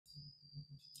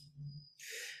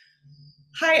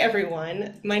Hi,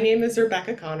 everyone. My name is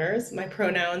Rebecca Connors. My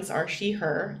pronouns are she,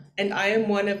 her, and I am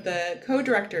one of the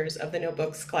co-directors of the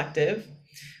Notebooks Collective.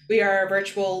 We are a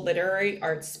virtual literary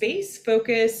arts space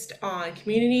focused on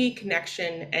community,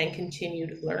 connection, and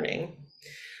continued learning.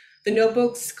 The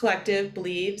Notebooks Collective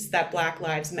believes that Black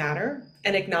Lives Matter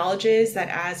and acknowledges that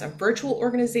as a virtual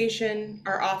organization,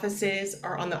 our offices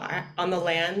are on the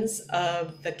lands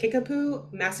of the Kickapoo,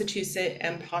 Massachusetts,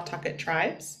 and Pawtucket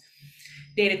tribes.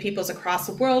 Native peoples across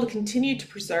the world continue to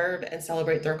preserve and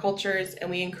celebrate their cultures, and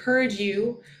we encourage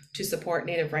you to support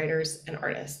Native writers and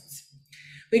artists.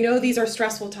 We know these are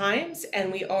stressful times,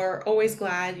 and we are always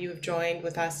glad you have joined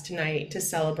with us tonight to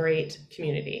celebrate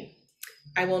community.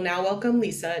 I will now welcome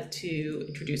Lisa to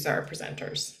introduce our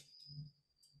presenters.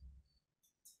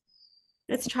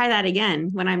 Let's try that again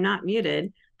when I'm not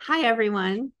muted. Hi,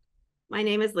 everyone. My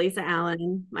name is Lisa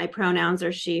Allen. My pronouns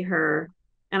are she, her,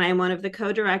 and I'm one of the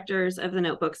co-directors of the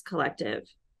Notebooks Collective.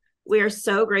 We are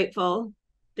so grateful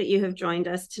that you have joined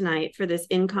us tonight for this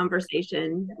in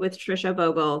conversation with Tricia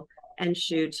Bogle and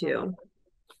Shu Tu.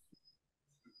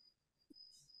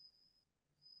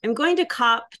 I'm going to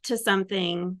cop to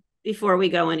something before we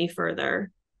go any further.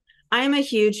 I am a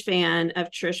huge fan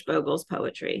of Trish Bogle's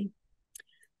poetry.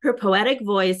 Her poetic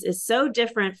voice is so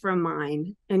different from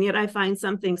mine, and yet I find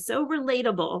something so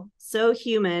relatable, so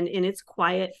human in its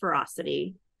quiet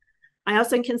ferocity. I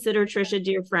also consider Trish a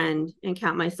dear friend and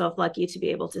count myself lucky to be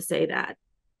able to say that.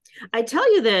 I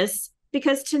tell you this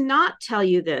because to not tell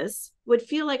you this would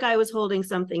feel like I was holding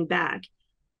something back.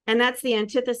 And that's the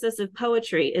antithesis of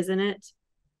poetry, isn't it?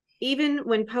 Even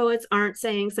when poets aren't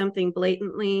saying something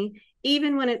blatantly,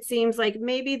 even when it seems like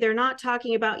maybe they're not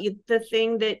talking about the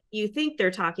thing that you think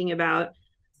they're talking about,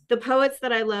 the poets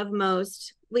that I love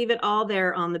most leave it all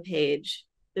there on the page.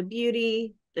 The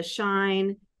beauty, the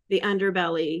shine, the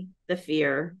underbelly, the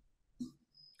fear.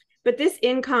 But this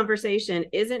in conversation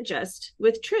isn't just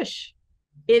with Trish.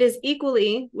 It is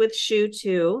equally with Shu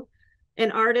Tu,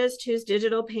 an artist whose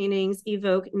digital paintings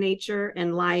evoke nature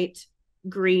and light,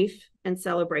 grief and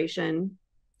celebration.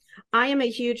 I am a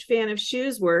huge fan of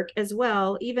Shu's work as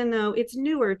well, even though it's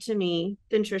newer to me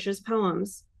than Trisha's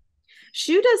poems.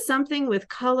 Shu does something with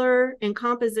color and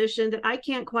composition that I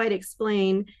can't quite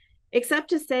explain, except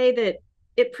to say that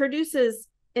it produces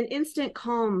an instant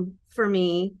calm for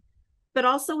me, but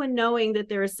also a knowing that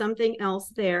there is something else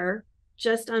there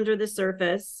just under the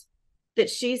surface that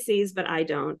she sees, but I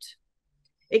don't.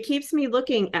 It keeps me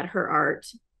looking at her art,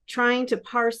 trying to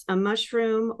parse a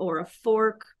mushroom or a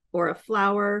fork or a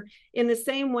flower in the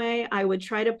same way I would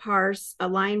try to parse a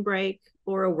line break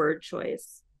or a word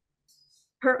choice.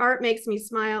 Her art makes me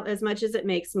smile as much as it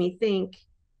makes me think,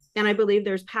 and I believe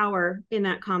there's power in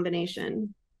that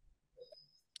combination.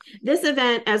 This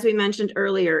event, as we mentioned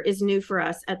earlier, is new for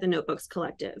us at the Notebooks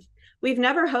Collective. We've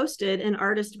never hosted an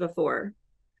artist before.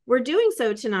 We're doing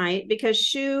so tonight because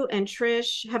Shu and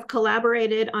Trish have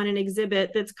collaborated on an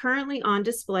exhibit that's currently on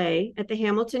display at the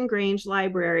Hamilton Grange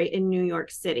Library in New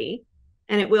York City,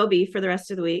 and it will be for the rest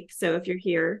of the week. So if you're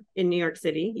here in New York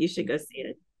City, you should go see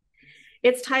it.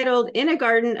 It's titled In a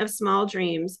Garden of Small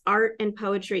Dreams, Art and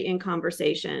Poetry in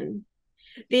Conversation.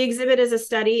 The exhibit is a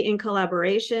study in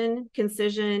collaboration,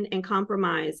 concision, and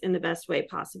compromise in the best way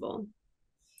possible.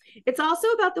 It's also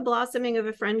about the blossoming of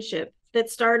a friendship that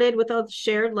started with a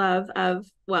shared love of,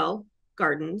 well,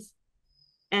 gardens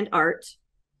and art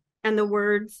and the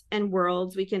words and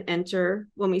worlds we can enter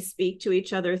when we speak to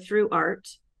each other through art,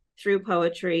 through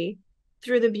poetry,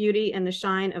 through the beauty and the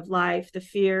shine of life, the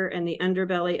fear and the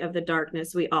underbelly of the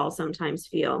darkness we all sometimes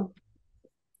feel.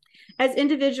 As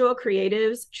individual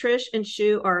creatives, Trish and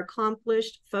Shu are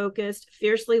accomplished, focused,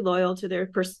 fiercely loyal to their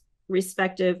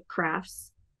respective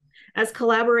crafts. As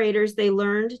collaborators, they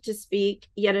learned to speak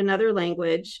yet another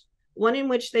language, one in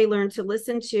which they learned to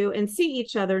listen to and see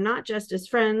each other not just as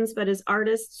friends, but as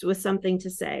artists with something to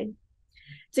say.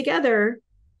 Together,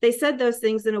 they said those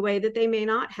things in a way that they may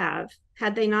not have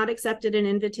had they not accepted an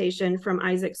invitation from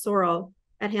Isaac Sorrell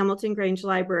at Hamilton Grange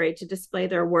Library to display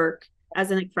their work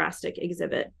as an ekphrastic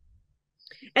exhibit.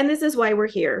 And this is why we're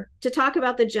here, to talk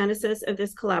about the genesis of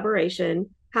this collaboration,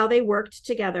 how they worked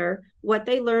together, what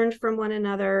they learned from one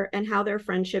another, and how their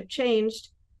friendship changed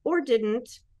or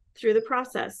didn't through the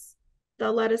process.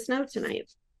 They'll let us know tonight.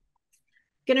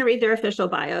 I'm going to read their official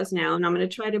bios now, and I'm going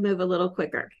to try to move a little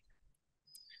quicker.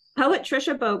 Poet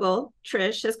Tricia Bogle,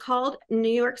 Trish, has called New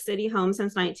York City home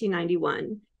since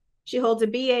 1991. She holds a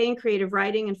BA in creative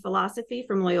writing and philosophy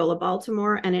from Loyola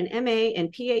Baltimore and an MA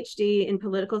and PhD in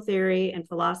political theory and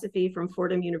philosophy from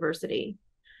Fordham University.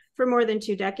 For more than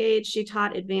 2 decades, she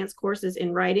taught advanced courses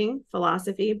in writing,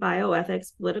 philosophy,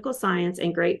 bioethics, political science,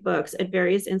 and great books at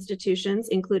various institutions,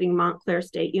 including Montclair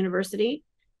State University,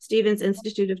 Stevens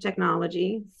Institute of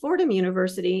Technology, Fordham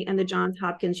University, and the Johns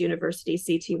Hopkins University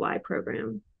CTY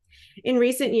program. In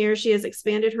recent years, she has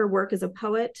expanded her work as a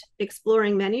poet,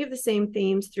 exploring many of the same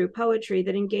themes through poetry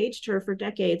that engaged her for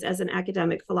decades as an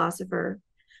academic philosopher.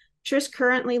 Trish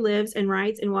currently lives and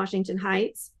writes in Washington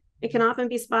Heights. It can often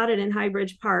be spotted in High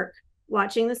Bridge Park,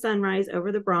 watching the sunrise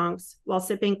over the Bronx while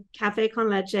sipping café con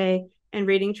leche and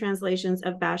reading translations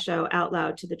of Basho out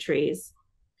loud to the trees.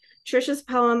 Tricia's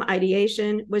poem,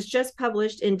 Ideation, was just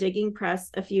published in Digging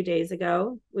Press a few days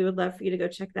ago. We would love for you to go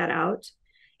check that out.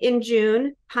 In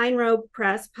June, Pine Robe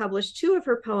Press published 2 of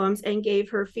her poems and gave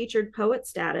her featured poet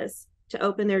status to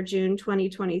open their June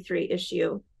 2023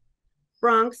 issue.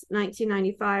 Bronx,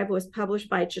 1995, was published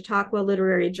by Chautauqua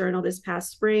Literary Journal this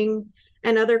past spring,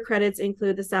 and other credits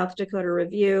include the South Dakota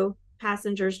Review,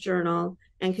 Passenger's Journal,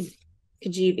 and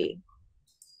Cagibi.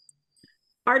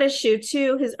 Artist Shu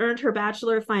Tu has earned her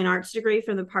Bachelor of Fine Arts degree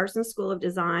from the Parsons School of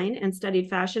Design and studied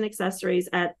fashion accessories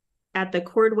at the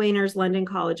Cordwainers London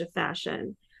College of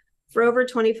Fashion. For over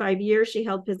 25 years, she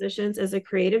held positions as a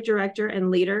creative director and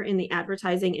leader in the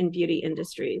advertising and beauty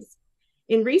industries.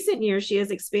 In recent years, she has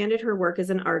expanded her work as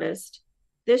an artist.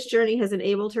 This journey has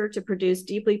enabled her to produce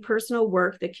deeply personal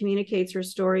work that communicates her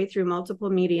story through multiple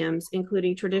mediums,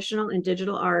 including traditional and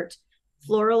digital art,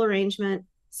 floral arrangement,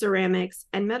 ceramics,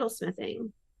 and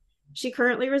metalsmithing. She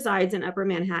currently resides in Upper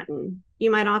Manhattan. You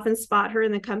might often spot her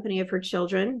in the company of her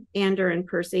children, Ander and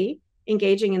Percy,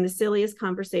 engaging in the silliest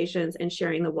conversations and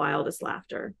sharing the wildest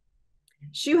laughter.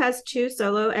 Shu has 2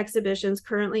 solo exhibitions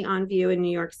currently on view in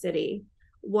New York City.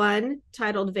 One,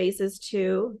 titled Vases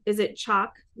 2, is at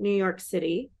Chalk, New York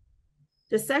City.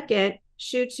 The second,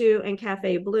 Shu Tu and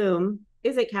Cafe Bloom,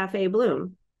 is at Cafe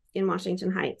Bloom in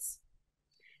Washington Heights.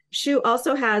 Shu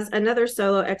also has another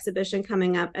solo exhibition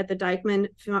coming up at the Dyckman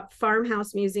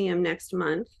Farmhouse Museum next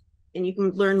month, and you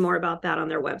can learn more about that on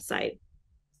their website.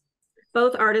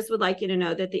 Both artists would like you to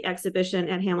know that the exhibition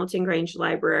at Hamilton Grange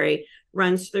Library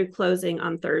runs through closing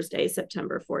on Thursday,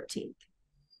 September 14th.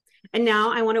 And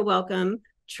now I want to welcome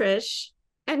Trish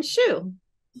and Shu.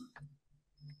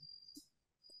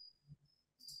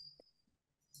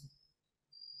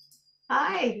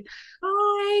 Hi.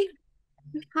 Hi.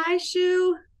 Hi,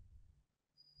 Shu.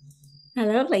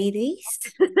 Hello, ladies.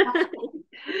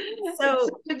 So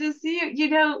good to see you. You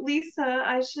know,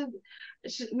 Lisa,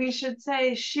 we should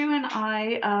say Shu and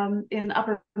I in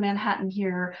Upper Manhattan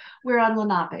here, we're on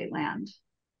Lenape land.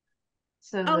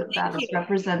 So that is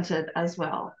represented as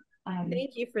well.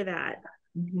 Thank you for that.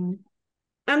 Mm-hmm.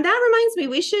 That reminds me,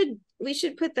 we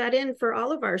should put that in for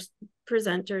all of our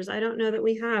presenters. I don't know that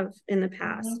we have in the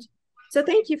past. Mm-hmm. So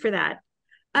thank you for that.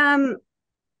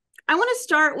 I want to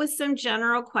start with some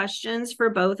general questions for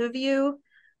both of you,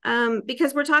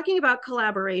 because we're talking about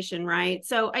collaboration, right?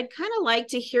 So I'd kind of like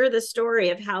to hear the story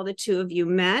of how the 2 of you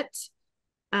met,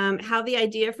 how the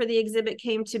idea for the exhibit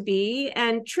came to be.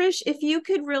 And Trish, if you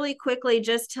could really quickly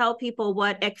just tell people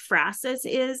what ekphrasis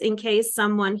is in case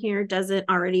someone here doesn't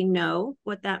already know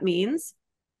what that means.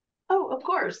 Oh, of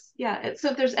course. Yeah.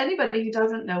 So if there's anybody who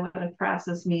doesn't know what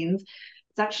ekphrasis means,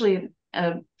 it's actually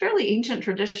a fairly ancient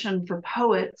tradition for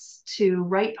poets to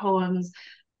write poems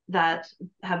that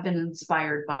have been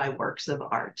inspired by works of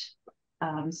art.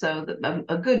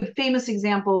 A good famous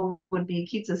example would be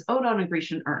Keats's Ode on a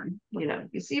Grecian Urn. You know,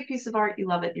 you see a piece of art, you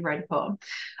love it, you write a poem.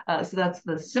 So that's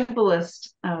the simplest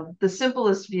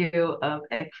view of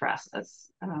ekphrasis.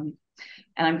 And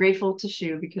I'm grateful to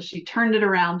Shu because she turned it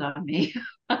around on me.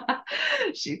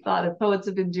 She thought if poets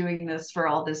have been doing this for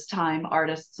all this time,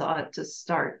 artists ought to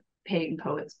start paying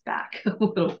poets back a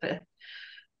little bit.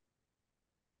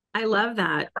 I love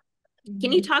that.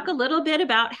 Can you talk a little bit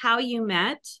about how you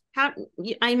met?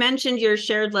 I mentioned your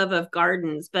shared love of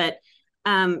gardens, but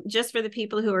just for the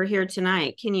people who are here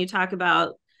tonight, can you talk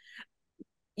about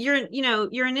your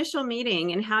initial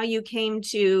meeting and how you came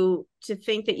to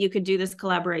think that you could do this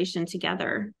collaboration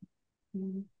together?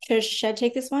 Trish, should I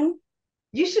take this one?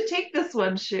 You should take this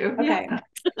one, Shu. Okay.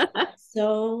 Yeah.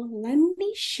 So let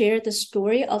me share the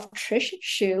story of Trish and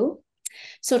Shu.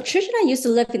 So Trish and I used to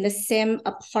live in the same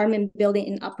apartment building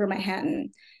in Upper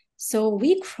Manhattan. So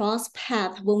we crossed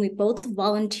paths when we both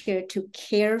volunteered to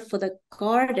care for the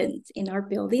gardens in our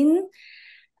building.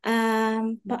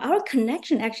 But our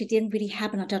connection actually didn't really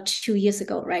happen until 2 years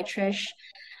ago, right, Trish?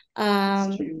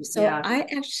 I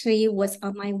actually was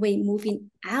on my way moving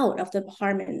out of the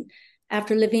apartment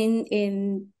after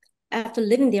living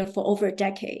there for over a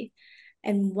decade.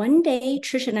 And one day,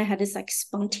 Trish and I had this like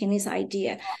spontaneous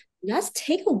idea. let's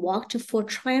take a walk to Fort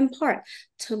Tryon Park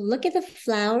to look at the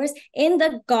flowers in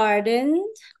the garden,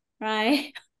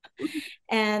 right?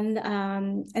 And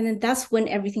then that's when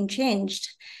everything changed.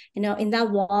 You know, in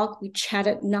that walk, we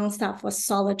chatted nonstop for a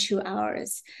solid 2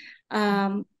 hours.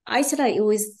 I said that it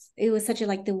was such a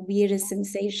like the weirdest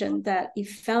sensation that it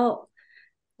felt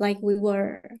like we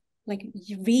were like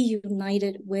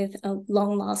reunited with a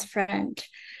long lost friend.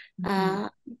 Uh,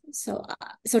 so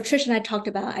Trish and I talked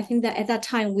about, I think that at that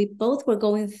time we both were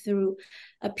going through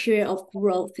a period of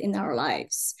growth in our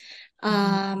lives,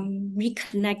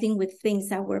 reconnecting with things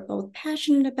that we're both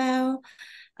passionate about.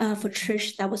 For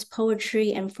Trish, that was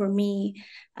poetry, and for me,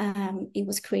 it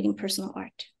was creating personal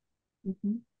art.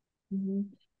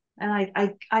 And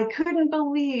I couldn't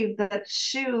believe that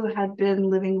Shu had been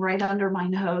living right under my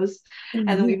nose,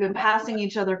 and we've been passing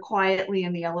each other quietly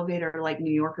in the elevator like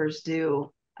New Yorkers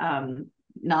do,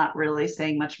 not really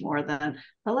saying much more than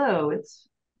hello. It's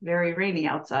very rainy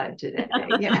outside today.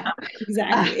 Yeah,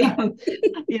 Exactly.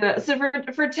 So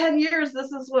for 10 years,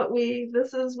 this is what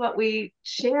we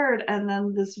shared, and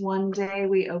then this one day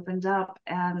we opened up,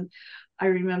 and I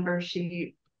remember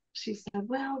she said,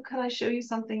 well, could I show you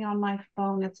something on my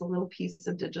phone? It's a little piece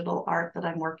of digital art that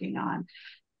I'm working on.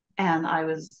 And I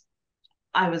was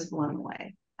blown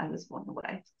away. I was blown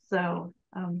away. So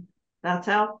that's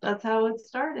how it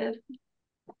started.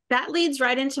 That leads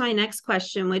right into my next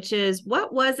question, which is,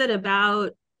 what was it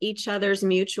about each other's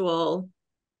mutual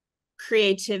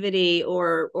creativity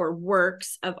or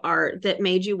works of art that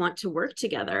made you want to work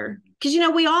together? Because,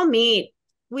 we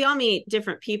all meet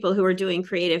different people who are doing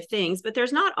creative things, but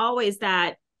there's not always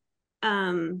that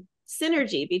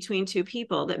synergy between two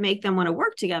people that make them want to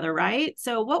work together, right?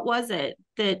 So what was it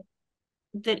that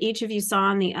each of you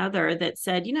saw in the other that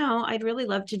said, I'd really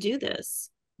love to do this?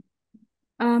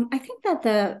 I think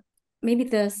that maybe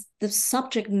the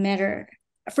subject matter,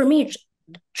 for me,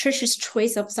 Tricia's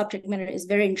choice of subject matter is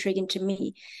very intriguing to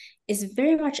me. Is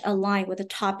very much aligned with a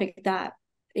topic that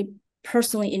it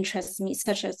personally interests me,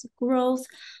 such as growth,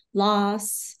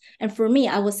 loss, and for me,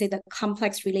 I would say the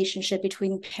complex relationship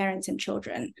between parents and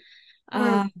children.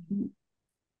 And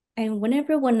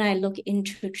when I look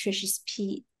into Tricia's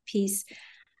piece,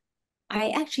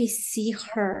 I actually see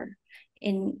her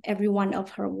in every one of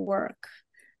her work.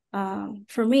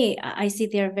 For me, I see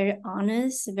they're very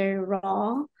honest, very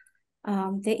raw.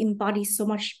 They embody so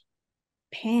much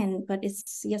pain, but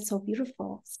it's yet so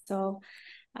beautiful. So,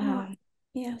 so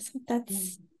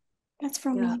that's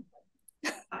from me.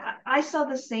 I saw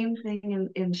the same thing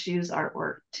in Shu's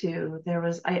artwork too.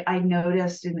 I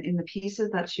noticed in the pieces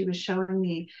that she was showing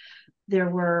me, there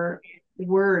were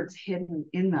words hidden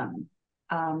in them.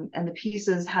 And the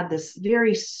pieces had this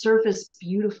very surface,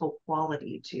 beautiful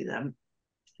quality to them.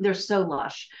 They're so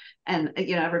lush. And,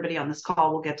 everybody on this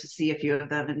call will get to see a few of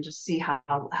them and just see how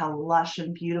lush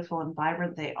and beautiful and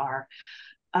vibrant they are.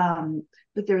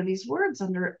 But there are these words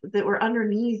that were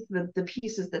underneath the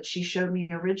pieces that she showed me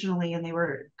originally, and they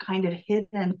were kind of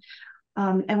hidden.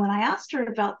 And when I asked her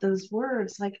about those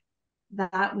words, like,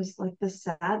 that was like the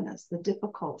sadness, the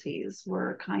difficulties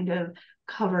were kind of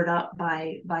covered up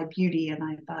by beauty. And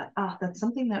I thought, that's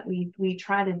something that we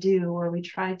try to do, or we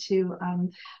try to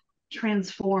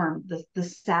transform the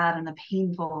sad and the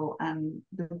painful and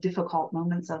the difficult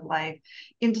moments of life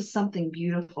into something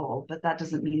beautiful. But that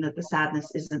doesn't mean that the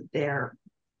sadness isn't there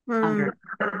under.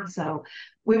 So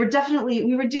we were doing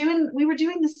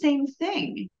the same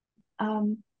thing,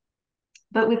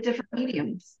 but with different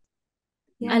mediums.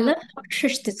 Yeah. I love how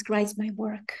Trish describes my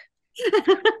work.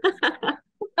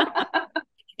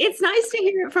 It's nice to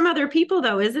hear it from other people,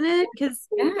 though, isn't it? Because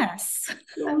yes,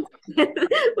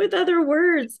 with other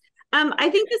words. I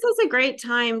think this is a great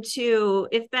time to,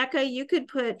 if Becca, you could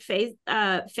put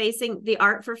facing the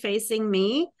art for Facing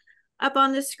Me up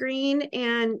on the screen,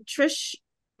 and Trish,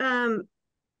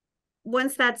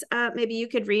 once that's up, maybe you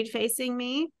could read Facing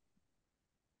Me.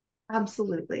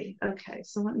 Absolutely. Okay,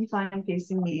 so let me find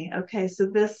Facing Me. Okay, so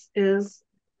this is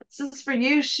for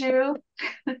you, Shu.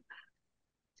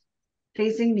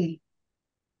 Facing Me.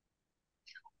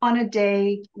 On a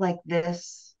day like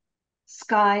this,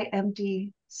 sky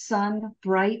empty, sun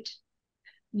bright,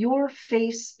 your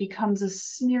face becomes a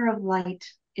smear of light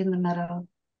in the meadow,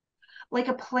 like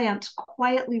a plant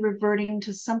quietly reverting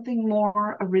to something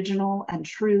more original and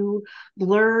true,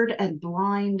 blurred and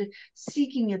blind,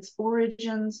 seeking its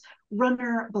origins,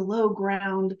 runner below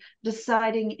ground,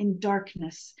 deciding in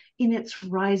darkness, in its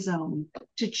rhizome,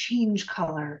 to change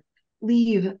color,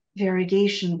 leave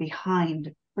variegation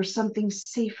behind for something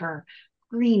safer,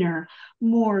 greener,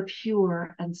 more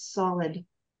pure and solid,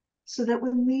 so that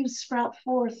when leaves sprout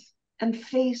forth and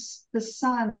face the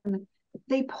sun,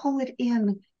 They pull it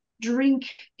in,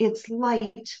 drink its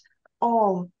light,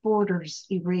 all borders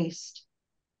erased.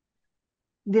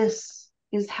 This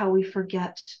is how we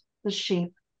forget the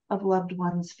shape of loved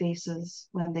ones' faces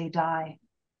when they die,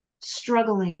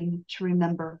 struggling to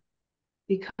remember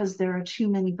because there are too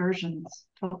many versions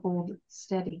to hold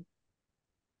steady.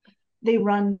 They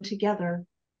run together,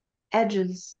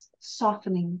 edges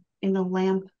softening in the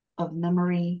lamp of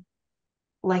memory,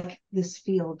 like this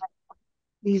field,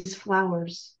 these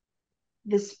flowers,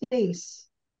 this face,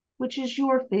 which is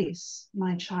your face,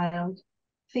 my child,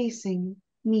 facing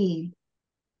me,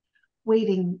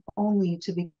 waiting only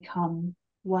to become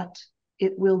what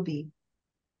it will be.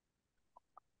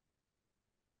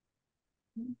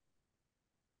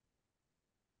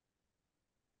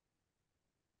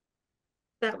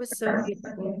 That was so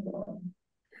beautiful.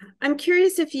 I'm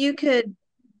curious if you could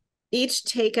each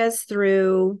take us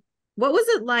through what was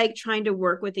it like trying to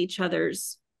work with each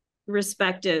other's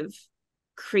respective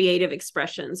creative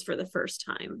expressions for the first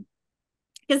time?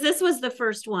 Because this was the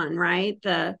first one, right?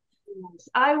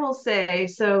 I will say,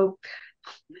 so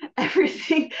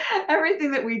everything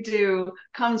that we do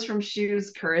comes from Shu's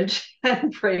courage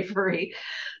and bravery.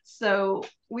 So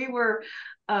we were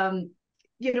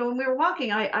when we were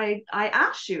walking, I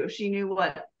asked Shu if she knew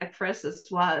what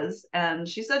ekphrasis was, and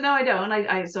she said no, I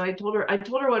don't. So I told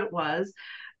her what it was,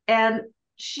 and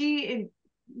she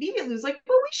immediately was like,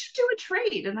 well, we should do a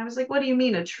trade. And I was like, what do you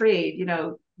mean a trade?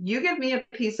 You give me a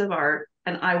piece of art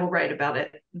and I will write about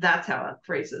it. That's how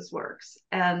ekphrasis works.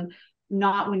 And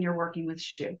not when you're working with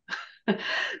Shu.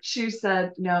 Shu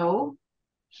said, no,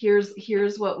 here's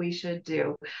what we should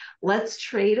do. Let's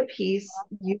trade a piece.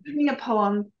 You give me a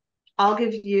poem, I'll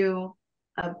give you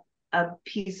a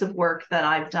piece of work that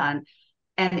I've done.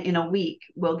 And in a week,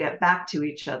 we'll get back to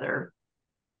each other.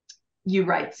 You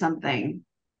write something,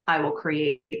 I will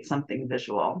create something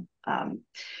visual.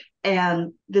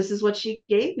 And this is what she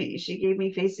gave me. She gave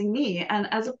me Facing Me. And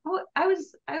as a poet, I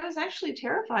was actually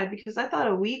terrified because I thought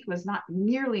a week was not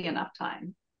nearly enough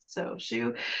time. So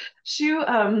Shu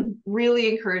really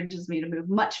encourages me to move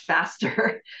much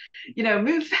faster.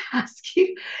 Move fast,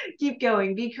 keep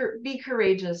going, be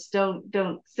courageous.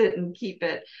 Don't sit and keep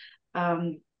it.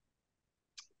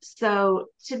 So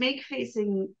to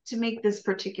make this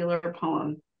particular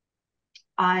poem,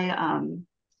 I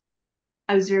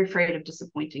was very afraid of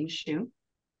disappointing Shu.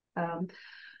 And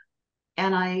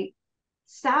I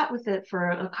sat with it for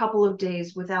a couple of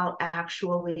days without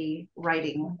actually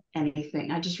writing anything.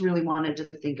 I just really wanted to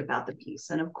think about the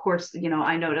piece. And of course,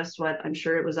 I noticed what I'm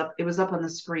sure it was up on the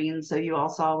screen. So you all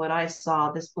saw what I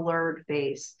saw, this blurred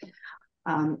face.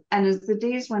 And as the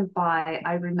days went by,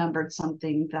 I remembered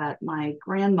something that my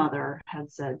grandmother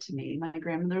had said to me. My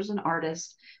grandmother's an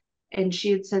artist, and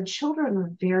she had said children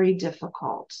are very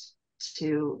difficult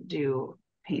to do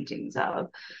paintings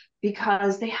of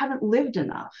because they haven't lived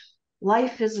enough.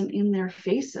 Life isn't in their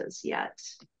faces yet,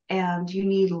 and you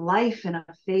need life in a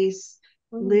face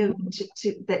lived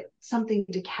to that something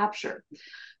to capture.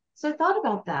 So I thought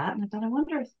about that, and I thought, I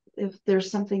wonder if there's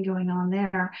something going on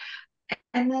there.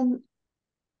 And then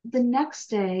the next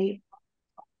day,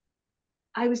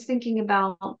 I was thinking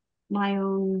about my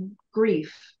own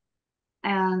grief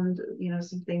and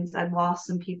some things. I've lost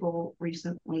some people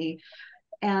recently,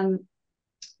 and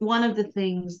one of the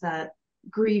things that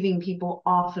grieving people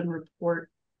often report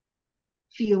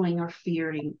feeling or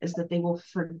fearing is that they will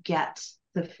forget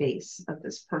the face of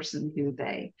this person who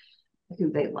they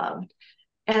loved.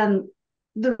 And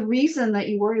the reason that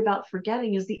you worry about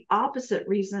forgetting is the opposite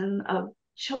reason of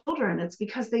children. It's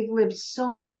because they've lived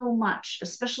so much,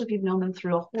 especially if you've known them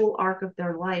through a whole arc of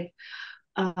their life.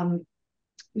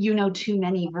 Too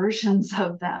many versions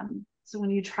of them. So when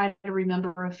you try to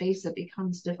remember a face, it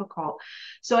becomes difficult.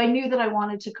 So I knew that I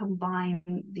wanted to combine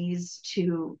these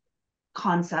two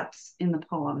concepts in the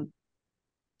poem.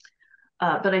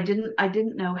 But I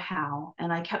didn't know how.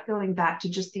 And I kept going back to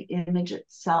just the image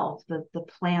itself, the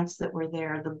plants that were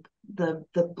there, the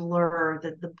blur,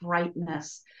 the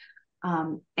brightness.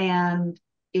 And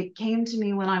it came to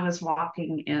me when I was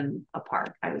walking in a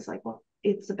park. I was like, well,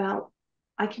 it's about,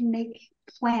 I can make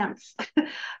plants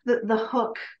the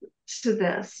hook to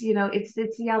this.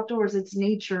 It's the outdoors, it's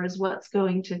nature is what's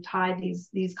going to tie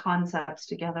these concepts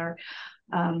together.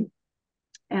 And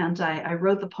I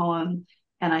wrote the poem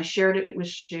and I shared it with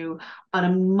Shu on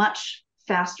a much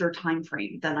faster time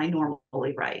frame than I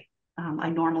normally write. I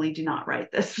normally do not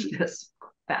write this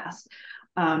fast.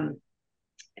 I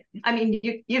mean,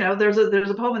 there's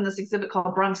a poem in this exhibit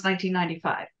called Bronx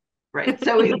 1995, right?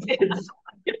 So it's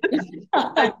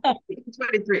I'm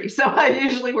 23, so I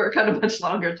usually work on a much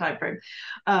longer time frame.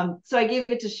 So I gave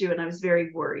it to Shu, and I was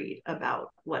very worried about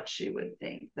what she would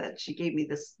think. That she gave me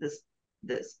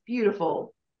this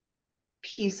beautiful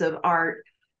piece of art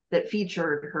that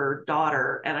featured her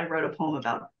daughter, and I wrote a poem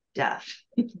about death,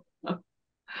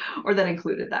 or that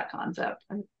included that concept.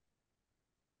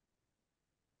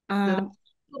 That's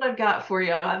what I've got for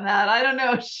you on that. I don't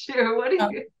know, Shu. What do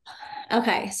you?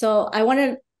 Okay, so I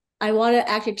want to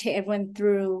actually take everyone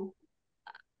through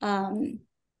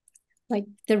like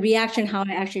the reaction, how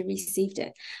I actually received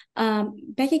it.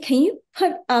 Becky, can you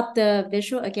put up the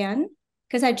visual again?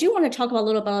 Because I do want to talk about a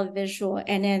little about the visual,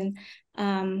 and then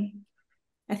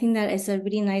I think that is a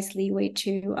really nice leeway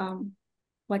to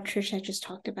what Tricia just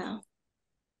talked about.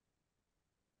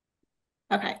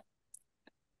 Okay.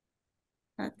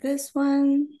 Not this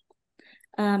one.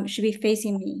 Should be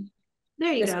facing me.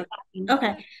 There you this go. way.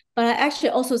 Okay. But I actually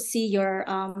also see your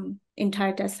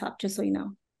entire desktop, just so you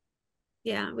know.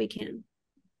 Yeah, we can.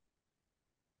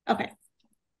 Okay.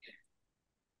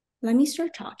 Let me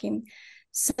start talking.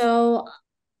 So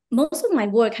most of my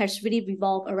work has really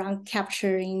revolved around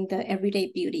capturing the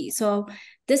everyday beauty. So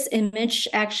this image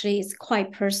actually is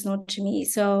quite personal to me.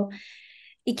 So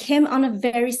it came on a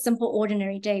very simple,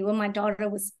 ordinary day when my daughter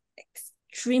was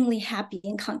extremely happy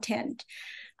and content.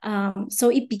 So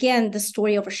it began the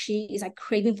story of she is like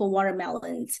craving for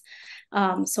watermelons.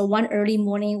 So one early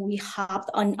morning, we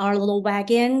hopped on our little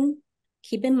wagon.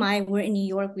 Keep in mind, we're in New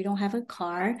York. We don't have a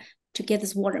car to get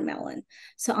this watermelon.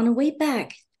 So on the way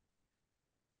back,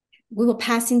 we were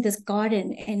passing this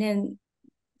garden, and then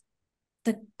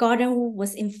the garden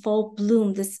was in full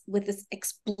bloom with this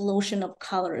explosion of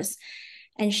colors.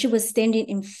 And she was standing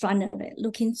in front of it,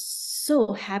 looking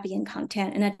so happy and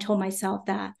content. And I told myself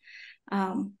that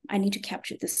I need to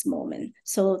capture this moment.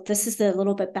 So this is the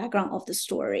little bit background of the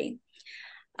story.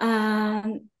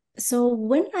 So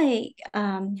when I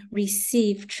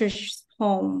received Trish's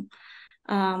poem,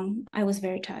 I was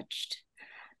very touched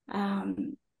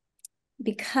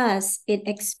because it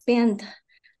expanded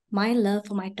my love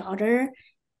for my daughter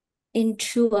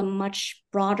into a much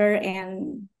broader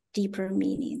and deeper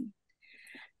meaning.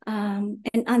 And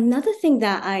another thing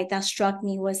that struck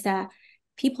me was that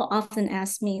people often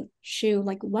ask me, Shu,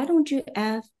 like, why don't you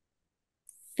add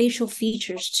facial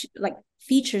features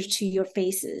to your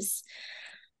faces?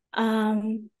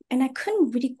 And I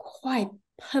couldn't really quite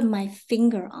put my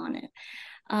finger on it.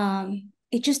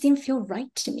 It just didn't feel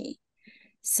right to me.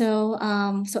 So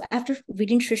after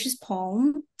reading Tricia's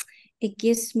poem, it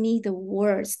gives me the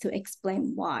words to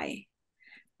explain why.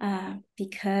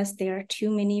 Because there are too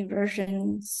many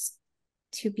versions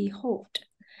to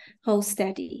hold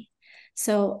steady.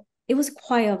 So it was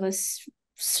quite of a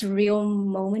surreal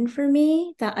moment for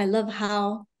me, that I love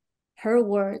how her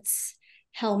words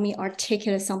helped me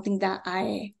articulate something that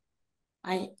I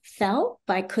felt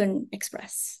but I couldn't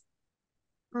express.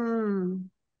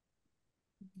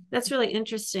 That's really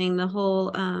interesting. The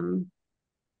whole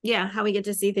how we get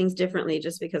to see things differently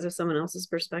just because of someone else's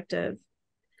perspective.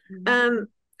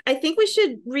 I think we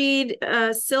should read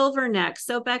Silver next.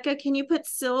 So Becca, can you put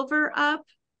Silver up?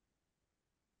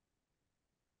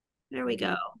 There we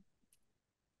go.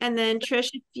 And then Trish,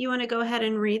 if you want to go ahead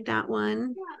and read that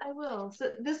one. Yeah, I will.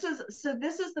 So this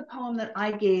is the poem that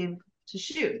I gave to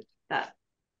Shu that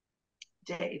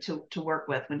day to work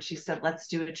with when she said, let's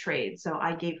do a trade. So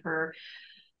I gave her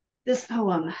this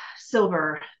poem,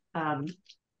 Silver,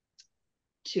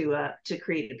 to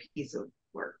create a piece of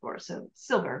work for. So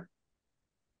Silver.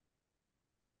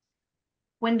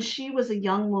 When she was a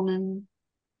young woman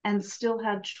and still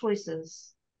had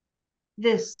choices,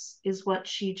 this is what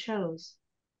she chose.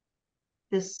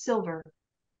 This silver,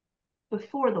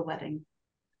 before the wedding,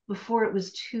 before it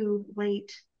was too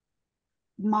late,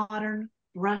 modern,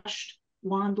 brushed,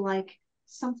 wand-like,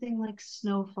 something like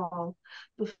snowfall,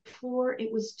 before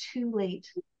it was too late,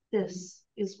 this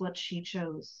is what she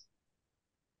chose.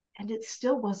 And it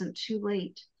still wasn't too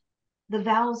late. The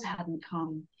vows hadn't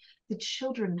come. The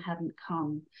children hadn't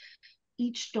come.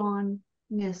 Each dawn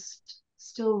mist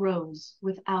still rose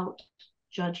without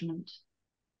judgment.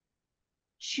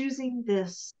 Choosing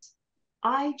this,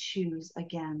 I choose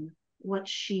again what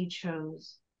she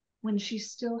chose when she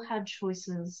still had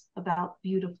choices about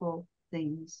beautiful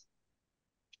things.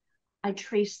 I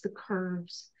trace the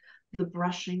curves, the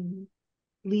brushing,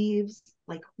 leaves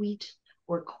like wheat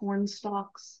or corn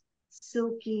stalks,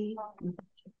 silky.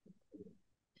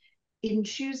 In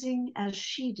choosing as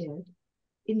she did,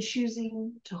 in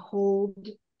choosing to hold,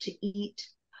 to eat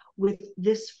with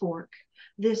this fork,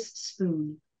 this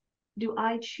spoon, do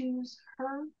I choose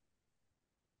her?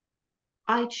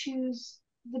 I choose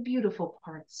the beautiful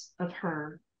parts of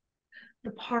her,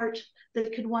 the part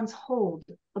that could once hold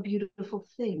a beautiful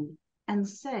thing and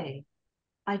say,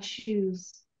 I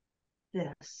choose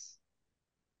this.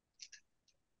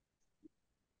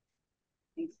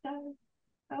 Thanks, guys.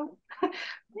 Oh,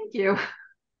 thank you.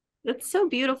 That's so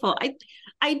beautiful.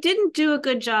 I didn't do a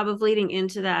good job of leading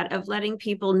into that, of letting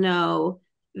people know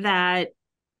that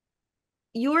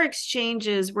your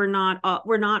exchanges were not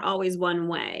always one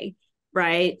way,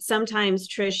 right? Sometimes,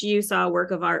 Trish, you saw a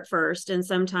work of art first, and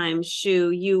sometimes,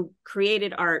 Shu, you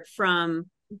created art from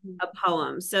a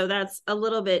poem. So that's a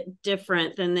little bit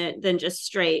different than just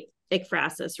straight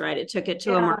ekphrasis, right? It took it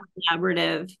to a more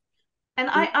collaborative. And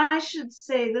I should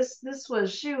say this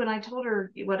was Shu, and I told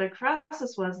her what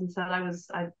ekphrasis was and said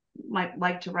I might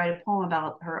like to write a poem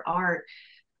about her art.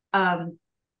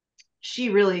 She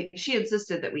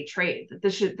insisted that we trade, that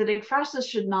ekphrasis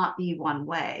should not be one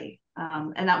way.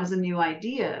 And that was a new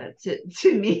idea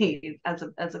to me as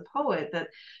a poet, that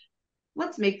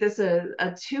let's make this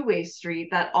a two-way street.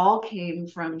 That all came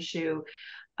from Shu.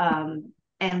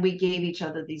 And we gave each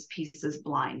other these pieces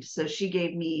blind. So she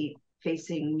gave me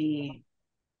facing me.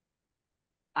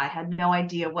 I had no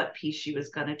idea what piece she was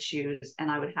going to choose,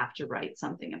 and I would have to write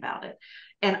something about it.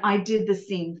 And I did the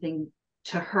same thing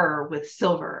to her with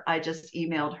silver. I just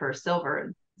emailed her silver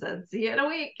and said, see you in a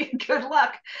week. Good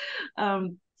luck.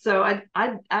 So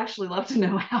I'd actually love to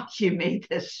know how you made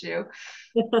this, Shu.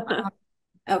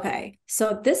 Okay,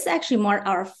 so this actually marked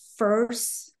our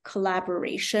first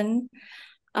collaboration.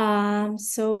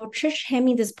 So Trish handed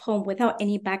me this poem without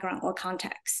any background or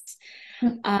context.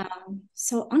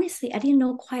 So honestly, I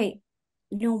didn't quite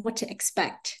know what to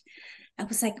expect. I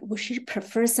was like, would she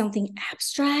prefer something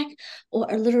abstract or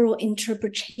a literal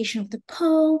interpretation of the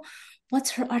poem?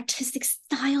 What's her artistic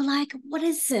style like? What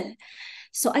is it?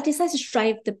 So I decided to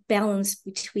strive the balance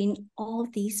between all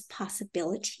these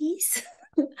possibilities.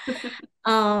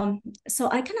 So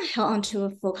I kind of held on to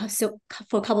it for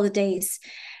a couple of days.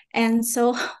 And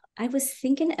so I was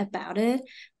thinking about it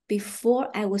before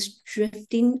I was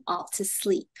drifting off to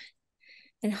sleep,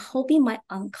 and hoping my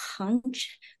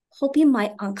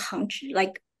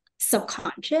like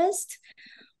subconscious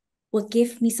will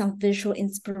give me some visual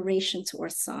inspiration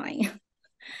towards sign.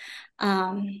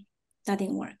 That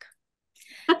didn't work.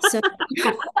 So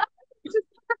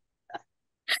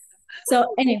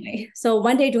so anyway, so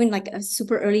one day during like a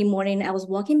super early morning, I was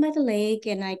walking by the lake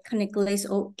and I kind of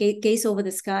gaze over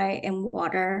the sky and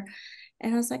water.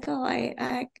 And I was like, oh,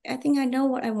 I think I know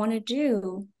what I want to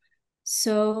do.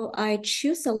 So I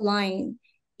choose a line.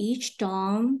 Each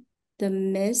dawn, the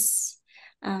mist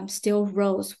still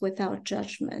rose without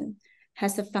judgment,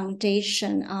 has a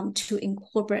foundation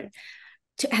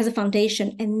has a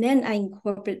foundation, and then I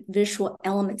incorporate visual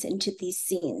elements into these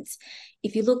scenes.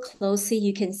 If you look closely,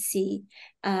 you can see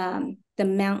the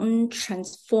mountain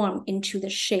transform into the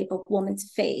shape of a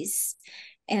woman's face,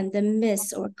 and the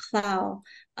mist or cloud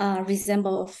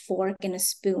resemble a fork and a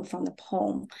spoon from the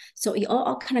poem. So it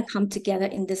all kind of come together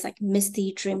in this like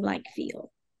misty, dreamlike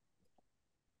feel.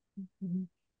 Mm-hmm.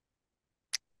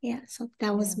 Yeah, so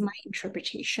that was my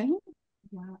interpretation.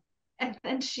 Yeah. And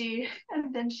then she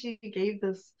gave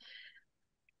this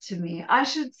to me. I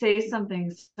should say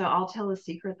something, so I'll tell a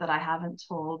secret that I haven't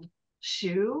told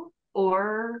Shu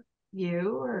or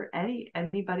you or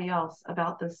anybody else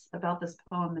about this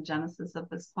poem, the genesis of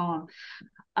this poem.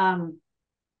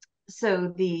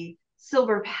 So the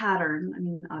silver pattern, I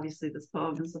mean, obviously this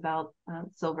poem is about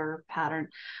silver pattern.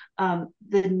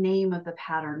 The name of the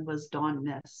pattern was Dawn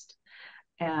Mist.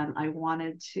 And I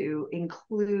wanted to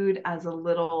include as a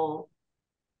little,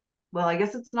 well, I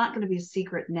guess it's not going to be a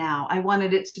secret now. I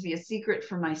wanted it to be a secret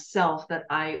for myself, that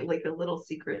I like a little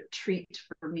secret treat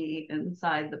for me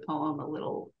inside the poem, a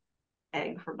little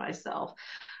egg for myself,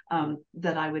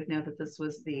 that I would know that this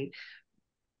was the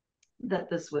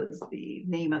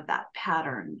name of that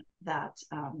pattern that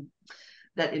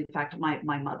in fact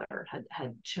my mother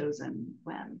had chosen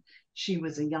when she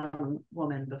was a young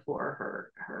woman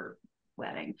before her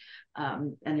wedding,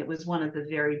 and it was one of the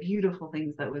very beautiful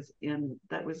things that was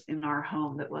in our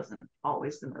home, that wasn't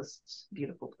always the most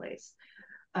beautiful place.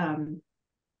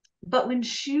 But when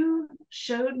Shu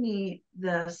showed me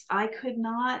this, I could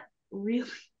not really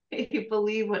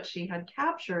believe what she had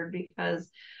captured,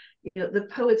 because the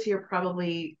poets here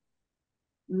probably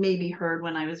maybe heard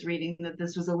when I was reading that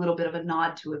this was a little bit of a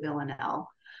nod to a villanelle,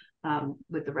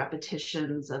 with the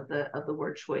repetitions of the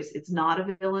word choice. It's not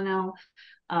a villanelle.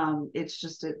 It's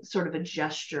just a sort of a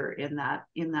gesture in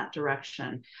that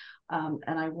direction. And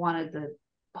I wanted the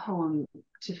poem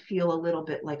to feel a little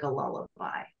bit like a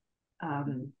lullaby.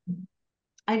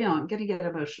 I know I'm going to get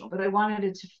emotional, but I wanted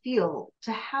it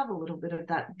to have a little bit of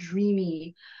that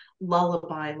dreamy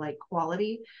lullaby-like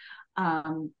quality.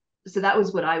 So that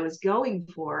was what I was going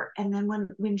for. And then when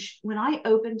I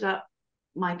opened up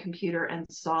my computer and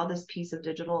saw this piece of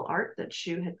digital art that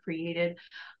Shu had created,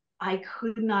 I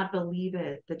could not believe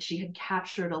it that she had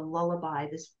captured a lullaby,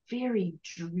 this very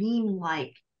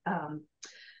dreamlike,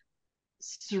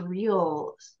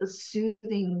 surreal,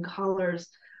 soothing colors.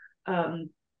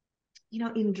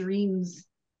 In dreams,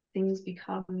 things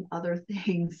become other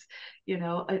things.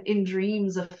 In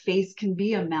dreams, a face can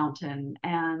be a mountain,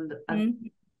 and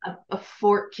a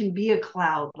fort can be a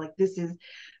cloud. Like this is.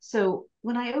 So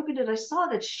when I opened it, I saw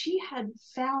that she had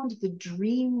found the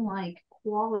dreamlike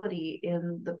quality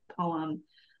in the poem,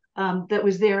 that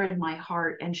was there in my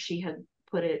heart, and she had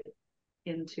put it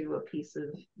into a piece of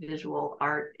visual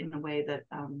art in a way that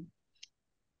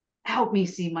helped me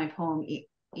see my poem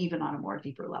even on a more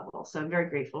deeper level. So I'm very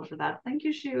grateful for that. Thank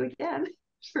you, Shu, again,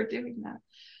 for doing that.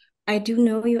 I do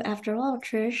know you after all,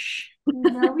 Trish.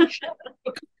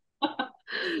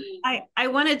 I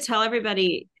want to tell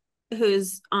everybody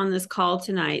who's on this call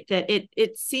tonight that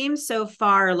it seems so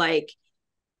far like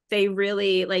they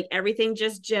really, like, everything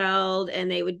just gelled, and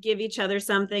they would give each other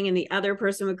something, and the other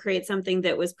person would create something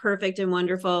that was perfect and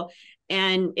wonderful.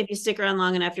 And if you stick around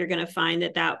long enough, you're going to find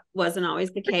that wasn't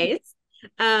always the case.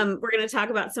 We're going to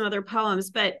talk about some other poems,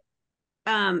 but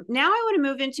now I want to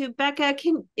move into Becca.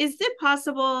 Is it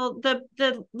possible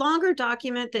the longer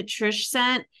document that Trish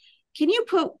sent? Can you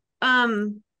put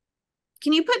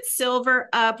silver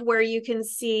up where you can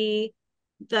see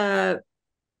the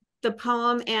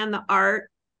poem and the art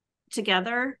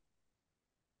together?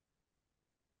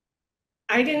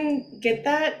 I didn't get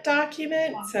that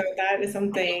document, so that is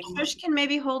something. Trish can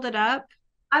maybe hold it up.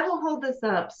 I will hold this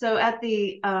up. So at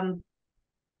the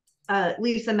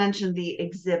Lisa mentioned the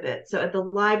exhibit. So at the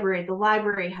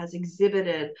library has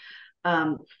exhibited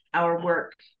our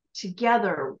work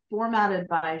together, formatted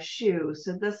by Shu.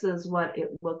 So this is what it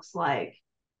looks like,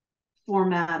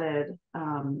 formatted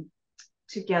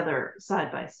together, side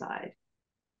by side.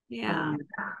 Yeah.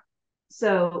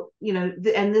 So,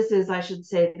 and this is, I should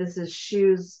say, this is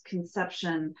Shu's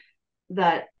conception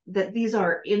that these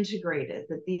are integrated,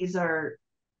 that these are,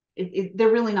 they're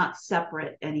really not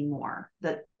separate anymore,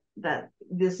 that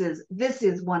this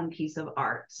is one piece of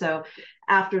art. So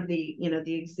after the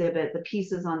exhibit, the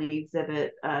pieces on the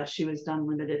exhibit, Shu has done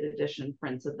limited edition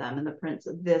prints of them, and the prints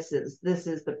of this is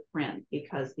the print,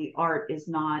 because the art is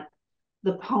not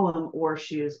the poem or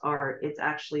Shu's art, it's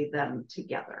actually them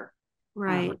together.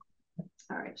 Right.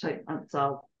 All right, so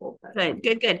I'll hold that.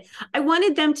 Good. I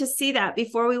wanted them to see that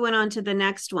before we went on to the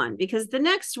next one, because the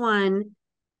next one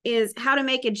is how to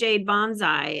make a jade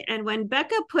bonsai. And when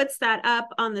Becca puts that up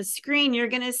on the screen, you're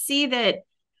going to see that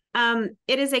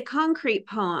it is a concrete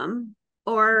poem,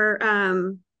 or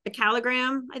a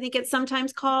calligram, I think it's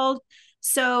sometimes called.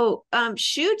 So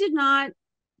Shu did not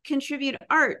contribute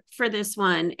art for this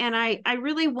one. And I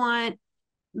really want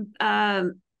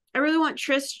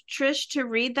Trish to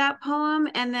read that poem,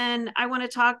 and then I want to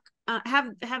talk,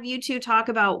 have you two talk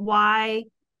about why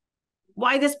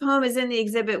this poem is in the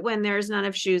exhibit when there's none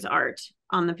of Shu's art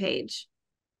on the page.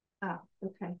 Oh,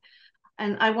 okay.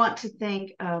 And I want to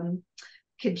thank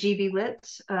Cagibi Lit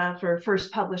for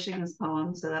first publishing this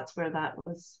poem. So that's where that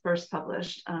was first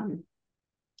published.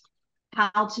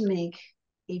 How to make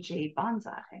a jade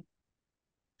bonsai.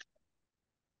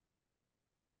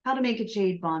 How to make a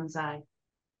jade bonsai.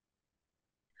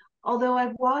 Although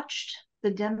I've watched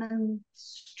the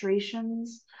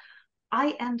demonstrations,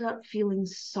 I end up feeling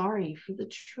sorry for the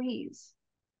trees.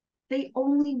 They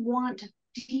only want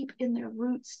deep in their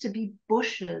roots to be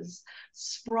bushes,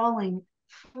 sprawling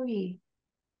free.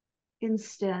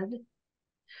 Instead,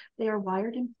 they are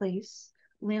wired in place,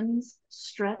 limbs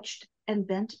stretched and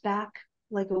bent back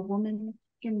like a woman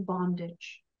in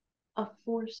bondage, a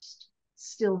forced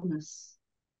stillness.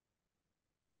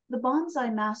 The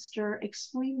bonsai master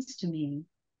explains to me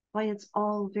why it's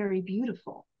all very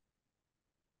beautiful.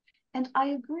 And I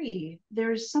agree,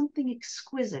 there is something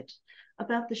exquisite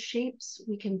about the shapes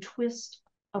we can twist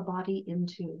a body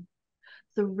into,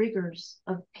 the rigors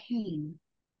of pain,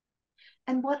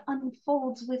 and what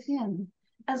unfolds within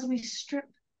as we strip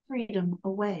freedom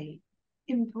away,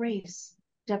 embrace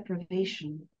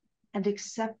deprivation, and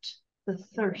accept the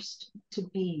thirst to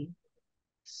be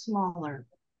smaller.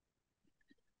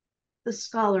 The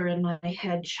scholar in my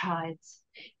head chides,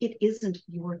 it isn't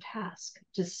your task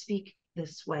to speak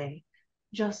this way.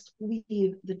 Just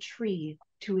leave the tree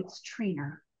to its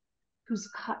trainer, whose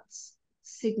cuts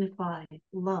signify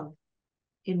love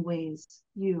in ways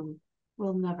you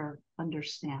will never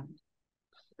understand.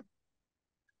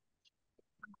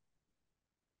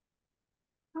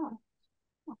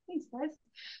 guys.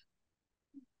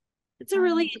 It's a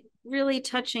really, really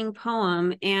touching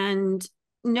poem. And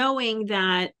knowing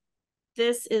that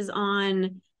this is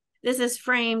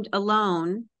framed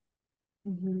alone,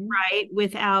 right?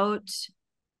 Without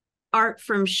art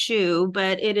from Shu,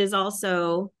 but it is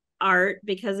also art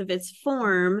because of its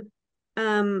form.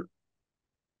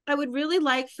 I would really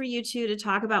like for you two to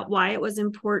talk about why it was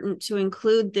important to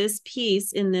include this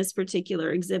piece in this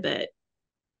particular exhibit.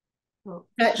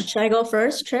 Should I go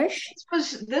first, Trish?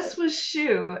 This was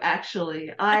Shu,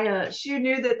 actually. Shu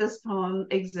knew that this poem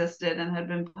existed and had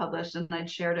been published, and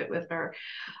I'd shared it with her.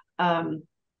 And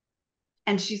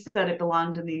she said it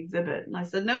belonged in the exhibit. And I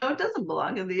said, no, it doesn't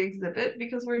belong in the exhibit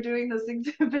because we're doing this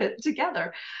exhibit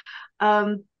together.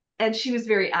 And she was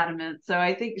very adamant. So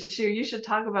I think, Shu, you should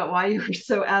talk about why you were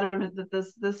so adamant that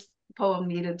this poem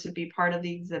needed to be part of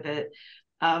the exhibit.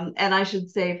 And I should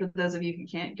say, for those of you who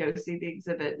can't go see the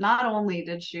exhibit, not only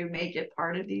did Shu make it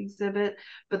part of the exhibit,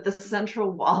 but the central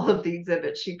wall of the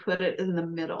exhibit, she put it in the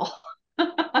middle.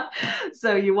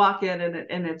 So you walk in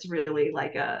and it's really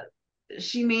like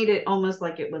she made it almost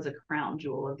like it was a crown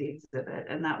jewel of the exhibit,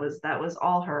 and that was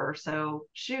all her. So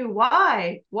Shu,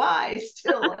 why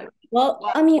still? Well,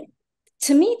 why? I mean,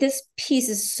 to me, this piece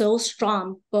is so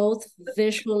strong, both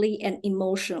visually and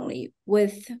emotionally.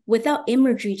 Without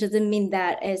imagery doesn't mean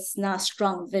that it's not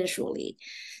strong visually.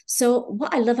 So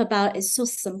what I love about it is so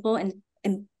simple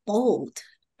and bold.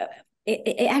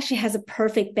 It actually has a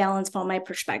perfect balance from my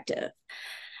perspective.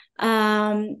 So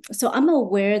I'm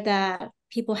aware that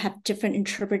people have different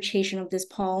interpretation of this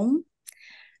poem.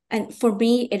 And for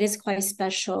me, it is quite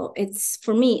special.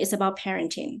 For me, it's about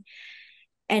parenting.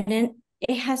 And then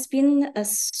it has been a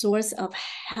source of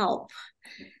help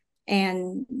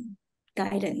and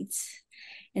guidance.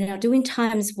 During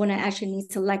times when I actually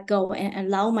need to let go and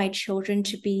allow my children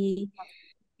to be,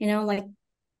 like,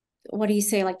 what do you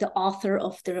say, like the author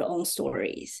of their own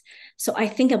stories. So I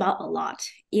think about a lot,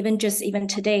 even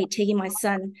today, taking my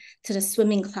son to the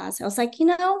swimming class. I was like, you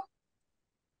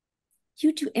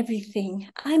do everything.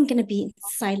 I'm going to be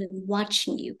silent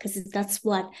watching you, because that's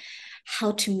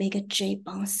how to make a jade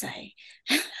bonsai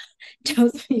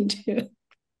tells me to.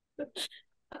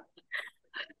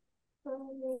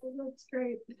 Oh, that's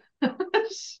great.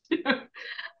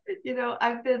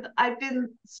 I've been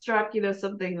struck,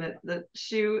 something that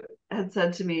Shu had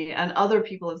said to me, and other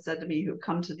people have said to me who've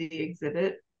come to the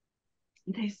exhibit.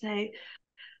 They say,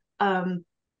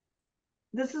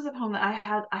 this is a poem that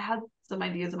I had some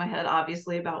ideas in my head,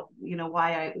 obviously, about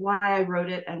why I wrote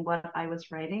it and what I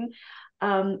was writing.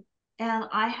 And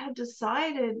I had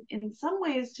decided in some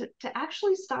ways to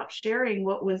actually stop sharing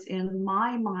what was in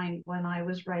my mind when I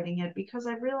was writing it, because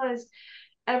I realized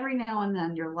every now and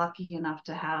then you're lucky enough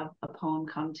to have a poem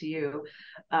come to you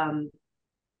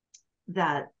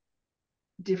that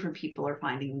different people are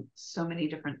finding so many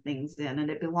different things in,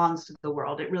 and it belongs to the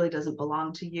world. It really doesn't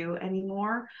belong to you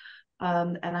anymore.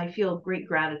 And I feel great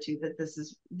gratitude that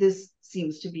this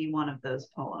seems to be one of those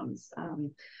poems.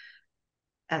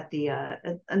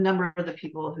 A number of the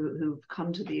people who've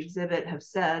come to the exhibit have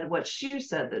said what Shu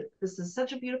said, that this is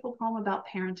such a beautiful poem about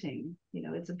parenting.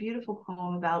 It's a beautiful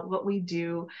poem about what we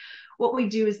do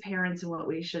as parents and what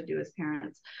we should do as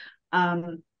parents,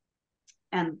 and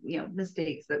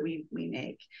mistakes that we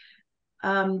make.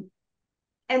 And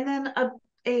then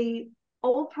a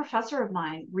old professor of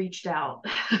mine reached out.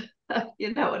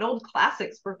 An old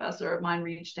classics professor of mine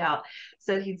reached out,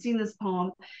 said he'd seen this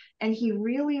poem, and he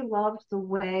really loved the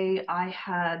way I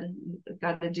had,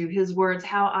 got to do his words,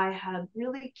 how I had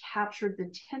really captured the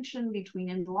tension between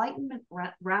Enlightenment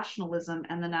rationalism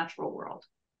and the natural world.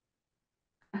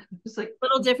 It's like a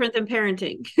little different than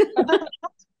parenting.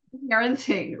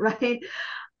 Parenting, right?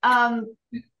 And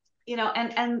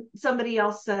somebody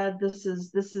else said this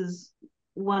is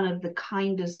one of the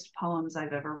kindest poems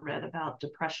I've ever read about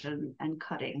depression and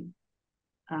cutting,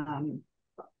 and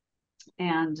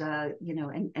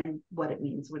what it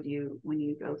means when you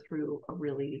go through a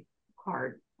really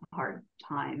hard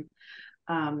time.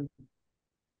 And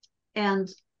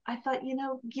I thought,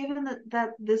 given that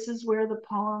this is where the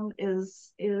poem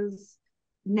is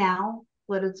now,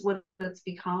 what it's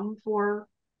become for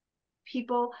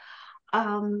people,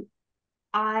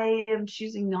 I am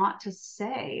choosing not to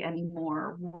say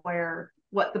anymore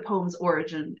what the poem's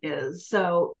origin is.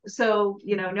 So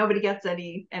nobody gets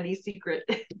any secret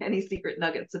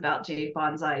nuggets about Jade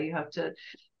Bonsai. You have to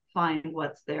find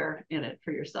what's there in it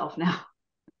for yourself now.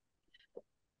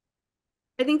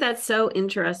 I think that's so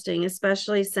interesting,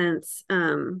 especially since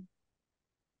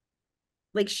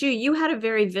like Shu, you had a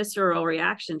very visceral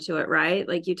reaction to it, right?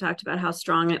 Like you talked about how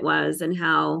strong it was and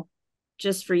how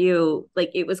just for you,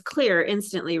 like it was clear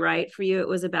instantly, right? For you, it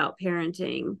was about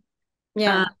parenting.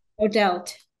 Yeah, no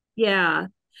doubt. Yeah.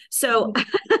 So,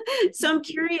 so I'm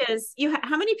curious,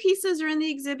 how many pieces are in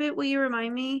the exhibit? Will you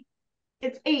remind me?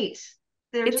 It's 8.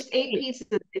 They're It's just 8 pieces.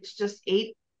 It's just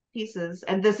 8 pieces,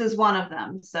 and this is one of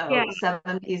them. So Yeah.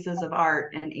 7 pieces of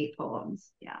art and 8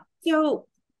 poems. Yeah. So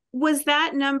was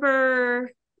that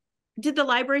number, did the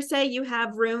library say you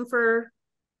have room for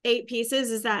 8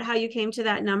 pieces? Is that how you came to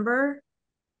that number?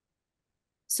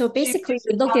 So basically,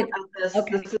 we looked at this.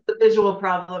 okay. This is the visual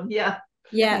problem. Yeah.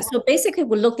 Yeah. So basically,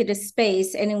 we looked at the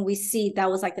space, and then we see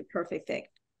that was like the perfect fit.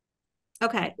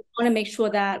 Okay. We want to make sure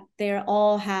that they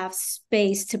all have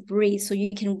space to breathe, so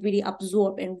you can really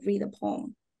absorb and read the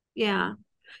poem. Yeah.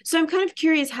 So I'm kind of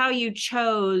curious how you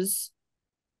chose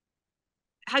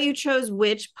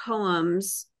which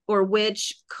poems or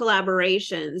which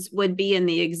collaborations would be in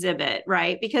the exhibit,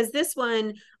 right? Because this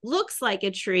one looks like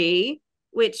a tree,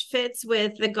 which fits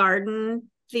with the garden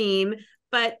theme,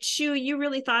 but Shu, you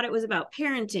really thought it was about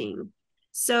parenting.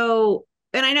 So,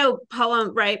 and I know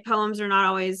poems are not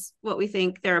always what we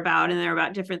think they're about, and they're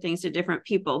about different things to different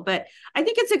people, but I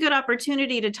think it's a good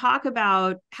opportunity to talk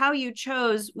about how you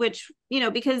chose which,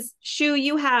 because Shu,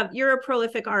 you're a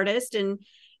prolific artist, and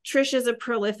Tricia's a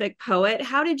prolific poet.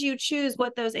 How did you choose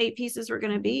what those 8 pieces were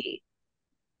going to be?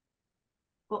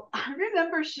 Well, I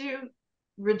remember Shu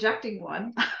rejecting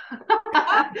one.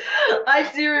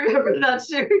 I do remember that,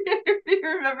 Shu. You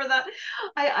remember that?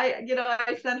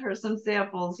 I sent her some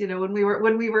samples, when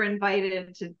we were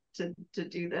invited to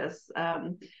do this.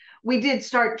 We did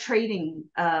start trading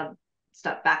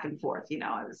stuff back and forth.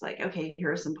 I was like, okay,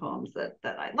 here are some poems that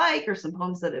I like, or some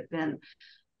poems that have been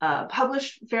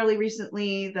published fairly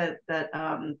recently that that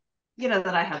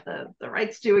I have the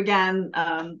rights to again.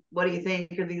 What do you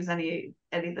think? Are these any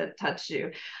that touch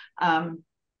you?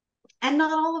 And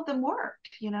not all of them worked,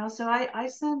 So I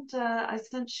sent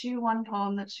Shu one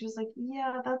poem that she was like,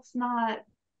 yeah, that's not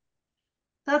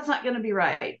going to be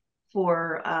right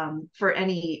for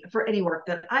any work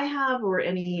that I have, or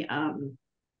any and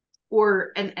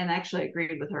actually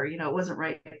agreed with her, it wasn't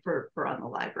right for on the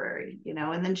library,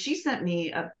 and then she sent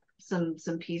me some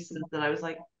pieces that I was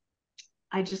like,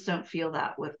 I just don't feel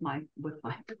that with my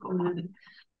poem.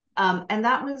 And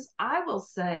that was, I will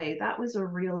say, that was a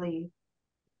really,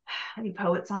 any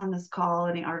poets on this call,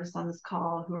 any artists on this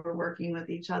call who are working with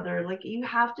each other, like, you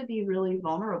have to be really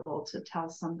vulnerable to tell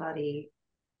somebody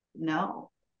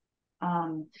no.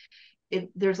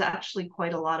 There's actually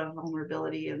quite a lot of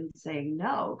vulnerability in saying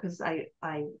no, because I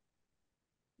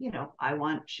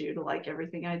want Shu to like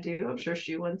everything I do. I'm sure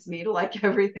Shu wants me to like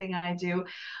everything I do.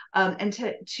 And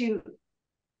to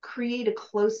create a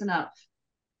close enough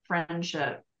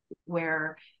friendship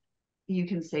where you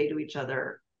can say to each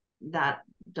other, that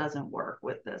doesn't work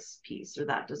with this piece, or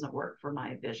that doesn't work for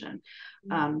my vision,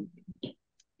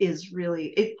 is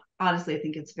really, honestly, I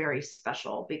think it's very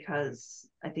special, because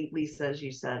I think, Lisa, as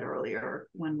you said earlier,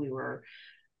 when we were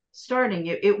starting,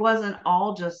 it wasn't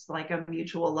all just like a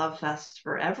mutual love fest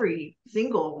for every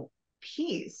single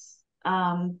piece.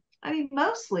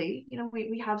 Mostly,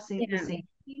 we have seen the same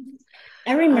piece.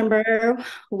 I remember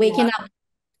waking up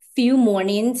few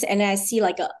mornings, and I see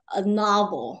like a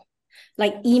novel,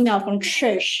 like email from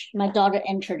Trish. My daughter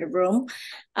entered the room.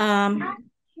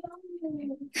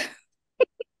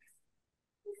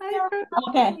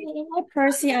 Okay. Hi,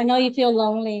 Percy. I know you feel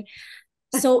lonely.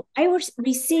 So I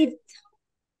received.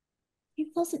 Can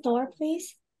you close the door,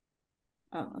 please?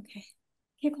 Oh, okay.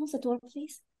 Can you close the door,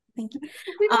 please? Thank you.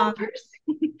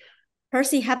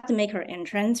 Percy had to make her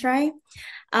entrance, right?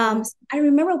 So I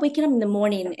remember waking up in the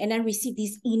morning, and I received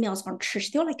these emails from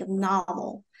Trish. They're like a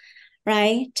novel,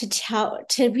 right? To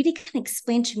really kind of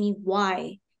explain to me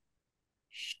why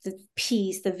the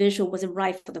piece, the visual wasn't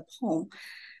right for the poem.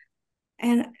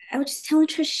 And I was just telling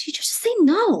Trish, she just say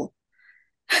no.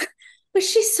 But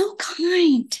she's so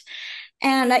kind.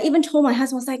 And I even told my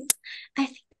husband, I was like, I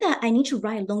think that I need to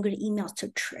write longer emails to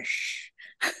Trish.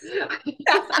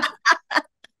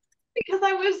 Because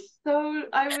I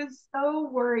was so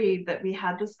worried that we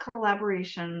had this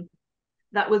collaboration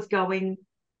that was going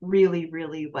really,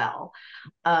 really well.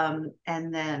 And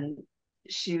then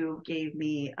Shu gave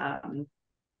me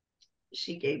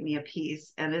she gave me a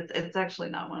piece, and it's actually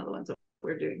not one of the ones that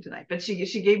we're doing tonight, but she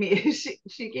gave me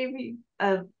she gave me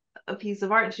a piece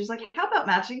of art, and she's like, how about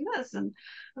matching this? And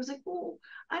I was like, well,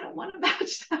 I don't want to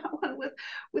match that one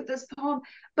with this poem.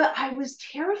 But I was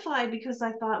terrified, because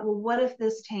I thought, well, what if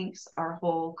this tanks our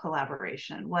whole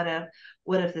collaboration? What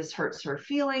if this hurts her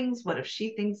feelings? What if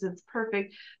she thinks it's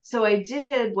perfect? So I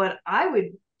did what I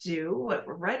would do, what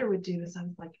a writer would do, is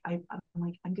I'm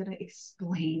going to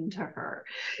explain to her,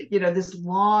 this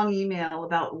long email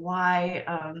about why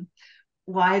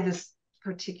this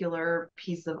particular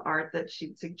piece of art that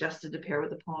she'd suggested to pair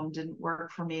with the poem didn't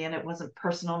work for me, and it wasn't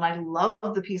personal, and I love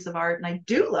the piece of art, and I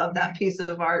do love that piece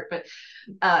of art, but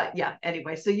yeah,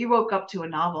 anyway, so you woke up to a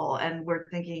novel and we're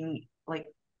thinking, like,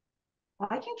 why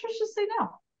can't Trish just say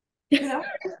no?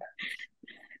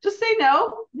 Just say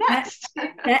no next.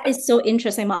 That is so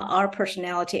interesting about our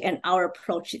personality and our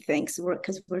approach to things,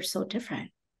 because we're so different,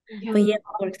 but yet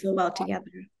we work so well together.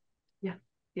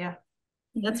 Yeah.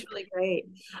 That's really great.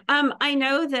 I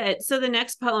know that, so the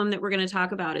next poem that we're going to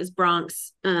talk about is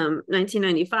Bronx,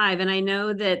 1995. And I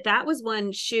know that was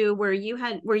one, Shu, where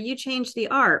you changed the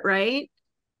art, right?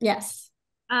 Yes.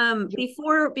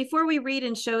 Before we read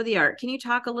and show the art, can you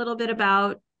talk a little bit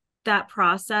about that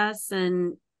process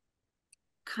and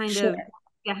kind Sure. of,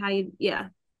 yeah.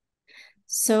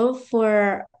 So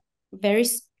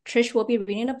Trish will be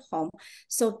reading a poem.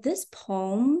 So this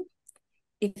poem,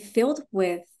 it filled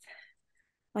with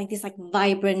like these like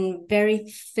vibrant, very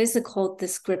physical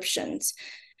descriptions.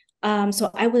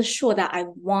 So I was sure that I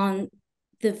want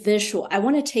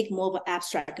to take more of an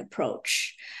abstract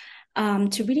approach,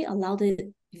 to really allow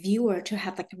the viewer to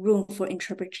have like room for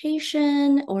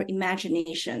interpretation or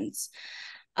imaginations.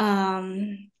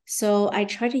 So I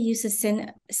try to use the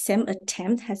same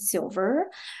attempt as Silver,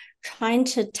 trying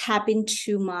to tap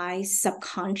into my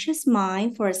subconscious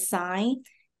mind for a sign.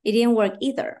 It didn't work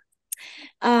either.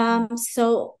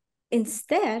 So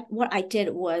instead, what I did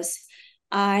was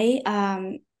I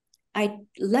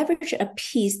leveraged a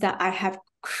piece that I have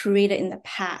created in the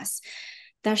past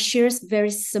that shares very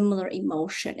similar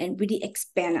emotion and really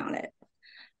expand on it.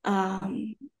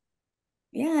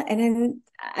 Yeah, and then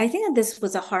I think that this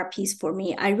was a hard piece for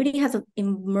me. I really had to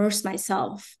immerse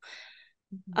myself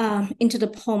into the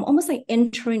poem, almost like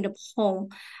entering the poem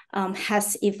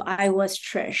as if I was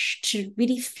Trish, to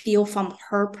really feel from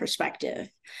her perspective.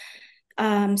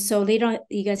 So later on,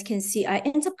 you guys can see I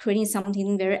end up creating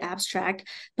something very abstract,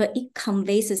 but it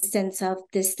conveys a sense of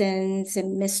distance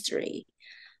and mystery.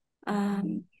 What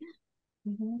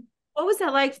was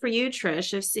that like for you,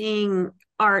 Trish, of seeing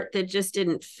art that just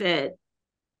didn't fit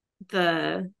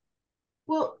the...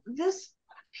 Well, this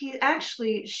piece,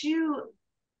 actually, Shu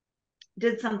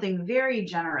did something very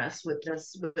generous with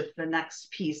the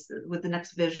next piece, with the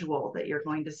next visual that you're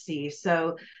going to see.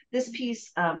 So this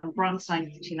piece, Bronx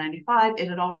 1995, it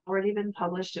had already been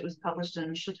published. It was published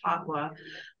in Chautauqua.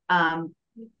 And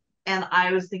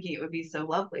I was thinking it would be so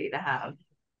lovely to have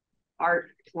art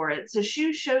for it. So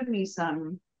Shu showed me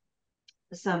some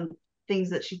things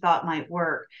that she thought might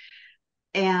work.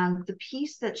 And the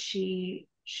piece that she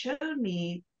showed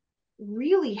me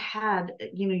really had,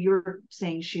 you're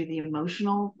saying, Shu, the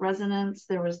emotional resonance.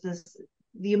 There was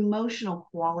the emotional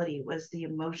quality was the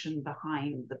emotion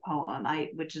behind the poem,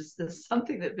 which is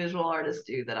something that visual artists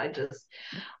do that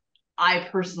I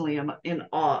personally am in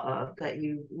awe of, that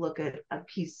you look at a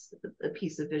piece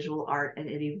of visual art and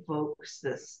it evokes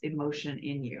this emotion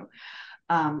in you.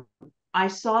 I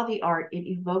saw the art, it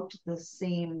evoked the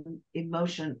same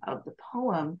emotion of the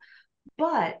poem,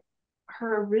 but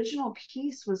her original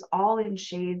piece was all in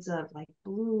shades of like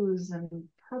blues and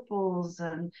purples,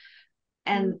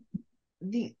 and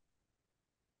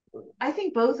I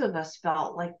think both of us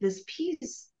felt like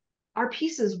our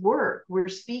pieces work. We're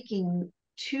speaking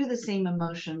to the same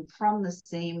emotion from the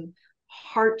same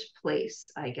heart place,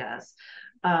 I guess.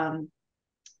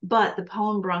 But the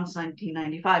poem Bronx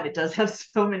 1995, it does have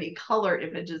so many color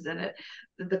images in it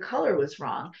that the color was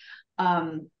wrong.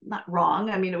 Not wrong.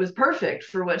 I mean, it was perfect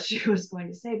for what she was going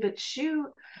to say, but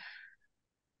Shu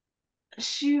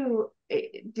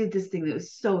did this thing that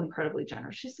was so incredibly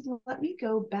generous. She said, well, let me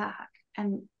go back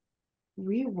and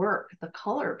rework the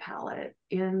color palette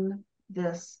in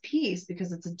this piece,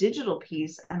 because it's a digital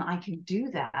piece and I can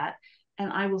do that.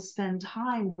 And I will spend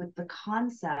time with the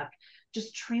concept,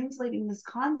 just translating this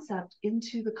concept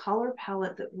into the color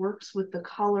palette that works with the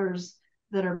colors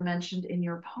that are mentioned in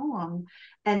your poem.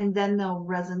 And then they'll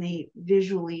resonate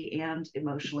visually and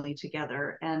emotionally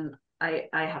together. And I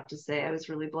have to say, I was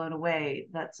really blown away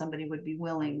that somebody would be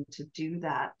willing to do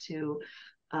that to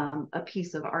a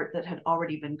piece of art that had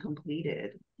already been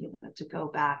completed, to go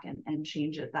back and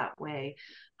change it that way,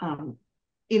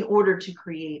 in order to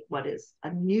create what is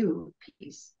a new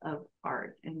piece of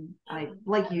art. And I,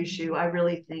 like you, Shu, I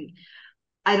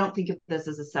don't think of this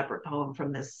as a separate poem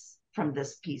from this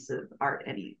piece of art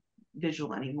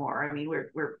visual anymore. I mean,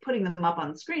 we're putting them up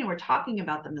on the screen and we're talking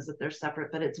about them as if they're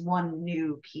separate, but it's one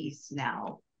new piece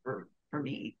now for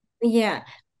me. Yeah.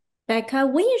 Becca,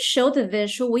 when you show the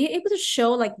visual, were you able to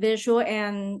show like visual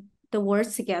and the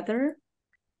words together?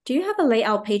 Do you have a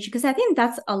layout page? Because I think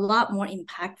that's a lot more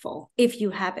impactful if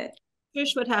you have it.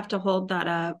 Trish would have to hold that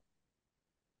up.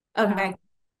 Okay.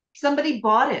 Somebody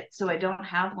bought it, so I don't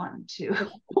have one to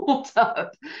hold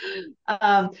up.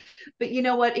 But you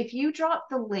know what? If you drop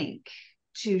the link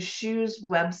to Shu's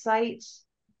website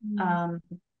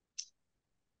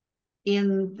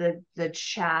in the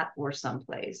chat or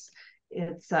someplace,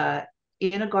 it's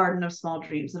In a Garden of Small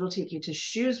Dreams. It'll take you to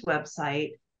Shu's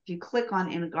website. If you click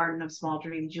on In a Garden of Small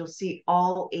Dreams, you'll see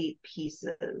all 8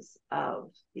 pieces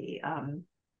of the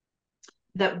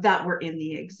that were in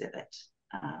the exhibit.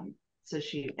 So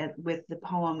with the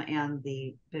poem and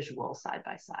the visual side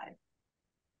by side.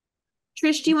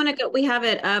 Trish, do you want to go? We have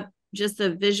it up, just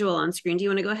the visual on screen. Do you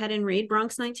want to go ahead and read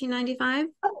Bronx 1995?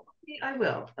 Oh, I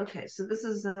will. Okay, so this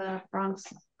is Bronx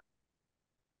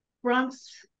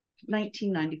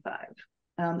 1995.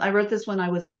 I wrote this when I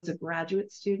was a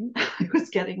graduate student. I was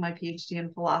getting my PhD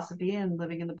in philosophy and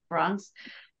living in the Bronx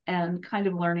and kind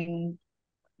of learning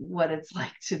what it's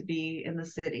like to be in the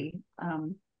city.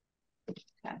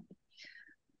 Okay.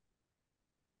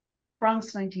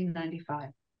 Bronx 1995.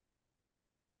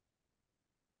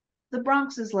 The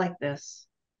Bronx is like this.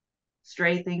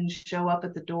 Stray things show up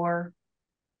at the door.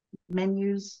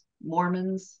 Menus,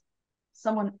 Mormons,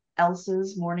 someone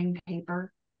else's morning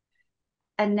paper.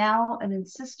 And now an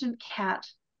insistent cat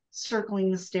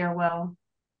circling the stairwell,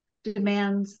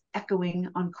 demands echoing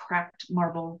on cracked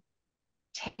marble,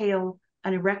 tail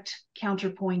an erect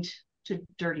counterpoint to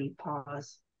dirty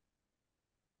paws.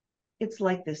 It's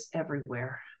like this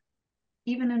everywhere,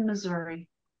 even in Missouri,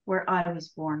 where I was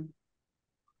born.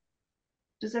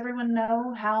 Does everyone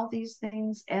know how these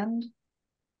things end?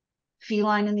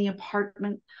 Feline in the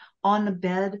apartment, on the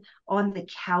bed, on the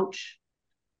couch.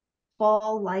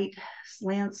 Fall light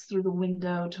slants through the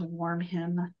window to warm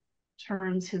him,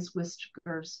 turns his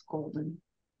whiskers golden.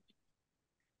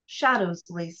 Shadows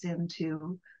lace in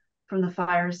too, from the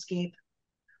fire escape,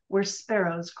 where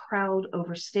sparrows crowd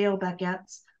over stale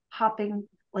baguettes, hopping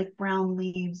like brown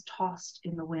leaves tossed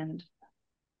in the wind.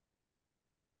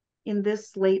 In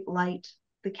this late light,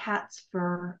 the cat's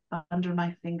fur under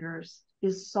my fingers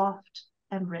is soft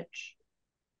and rich.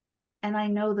 And I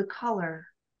know the color,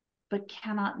 but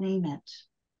cannot name it.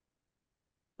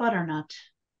 Butternut,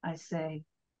 I say.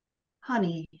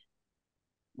 Honey,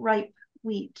 ripe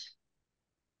wheat.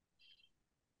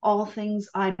 All things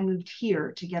I moved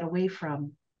here to get away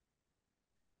from.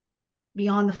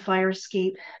 Beyond the fire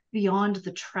escape, beyond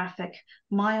the traffic,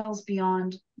 miles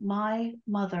beyond, my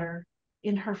mother,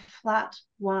 in her flat,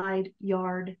 wide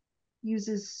yard,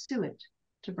 uses suet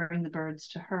to bring the birds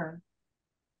to her.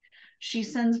 She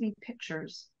sends me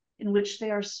pictures in which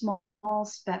they are small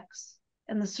specks,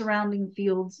 and the surrounding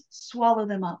fields swallow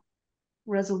them up,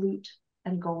 resolute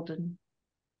and golden.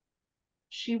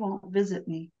 She won't visit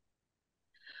me.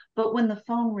 But when the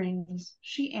phone rings,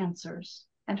 she answers,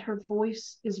 and her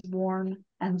voice is warm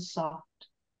and soft.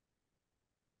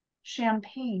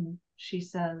 Champagne, she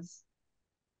says.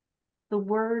 The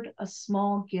word a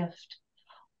small gift,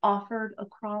 offered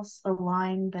across a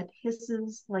line that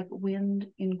hisses like wind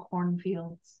in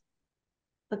cornfields.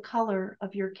 The color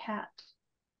of your cat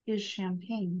is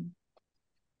champagne.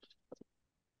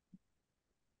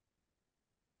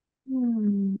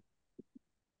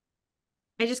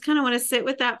 I just kind of want to sit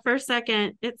with that for a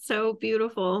second. It's so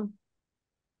beautiful.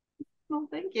 Well,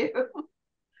 thank you.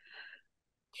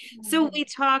 So we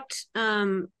talked,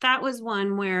 that was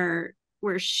one where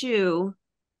Shu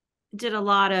did a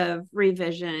lot of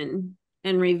revision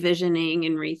and revisioning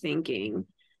and rethinking.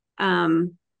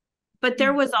 But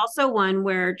there was also one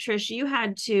where Trish, you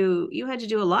had to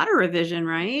do a lot of revision,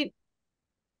 right?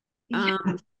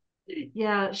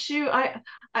 Yeah, Shu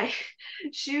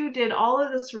did all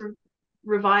of this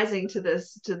revising to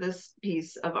this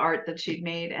piece of art that she'd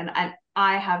made, and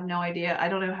I have no idea. I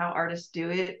don't know how artists do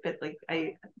it, but like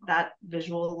that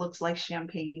visual looks like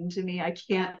champagne to me. I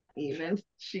can't even.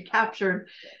 She captured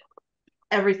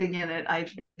everything in it.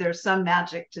 There's some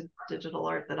magic to digital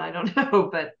art that I don't know,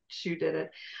 but Shu did it.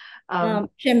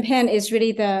 Champagne is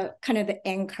really the kind of the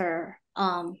anchor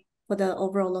for the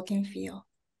overall look and feel.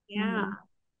 Yeah.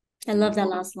 I love that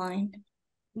last line.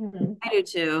 I do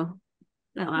too.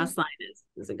 That last line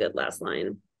is a good last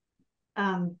line.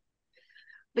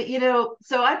 But you know,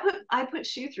 so I put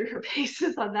Shu through her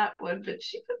paces on that one, but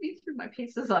she put me through my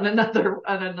paces on another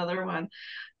one.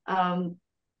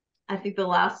 I think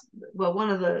one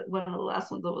of the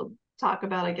last ones that we'll talk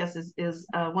about, I guess, is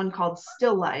one called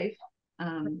Still Life.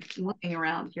 I'm looking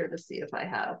around here to see if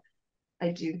I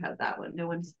do have that one. No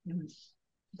one's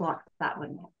blocked that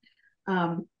one.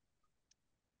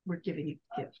 We're giving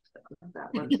a gift of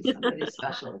that one to somebody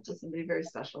special, to somebody very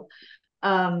special.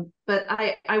 But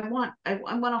I want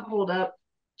to hold up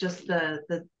just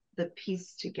the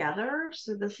piece together.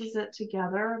 So this is it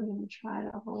together. I'm going to try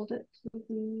to hold it to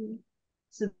the.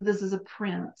 So this is a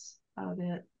print of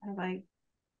it.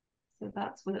 So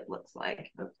that's what it looks like.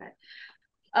 Okay.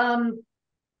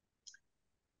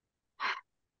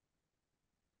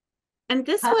 And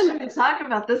this How one, should we talk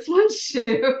about this one, Shu?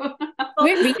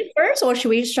 We read it first, or should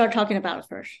we start talking about it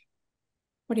first?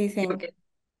 What do you think?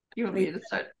 You want me to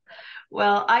start?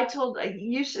 Well, I told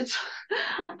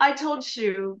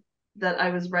Shu that I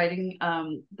was writing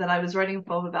a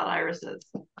poem about irises.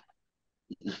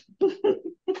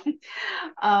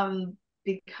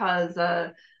 Because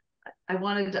I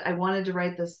wanted to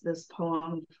write this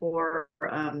poem for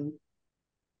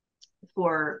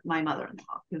my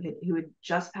mother-in-law who had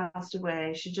just passed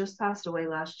away. She just passed away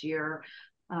last year.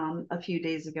 A few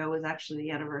days ago was actually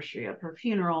the anniversary of her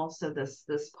funeral. So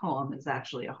this poem is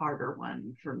actually a harder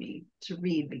one for me to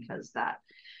read because that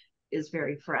is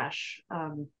very fresh.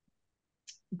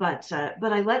 But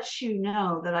I let you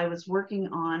know that I was working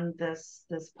on this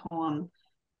poem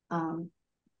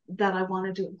that I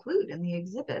wanted to include in the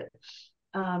exhibit.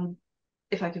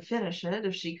 If I could finish it,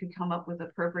 if she could come up with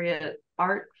appropriate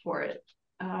art for it.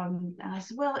 And I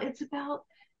said, well, it's about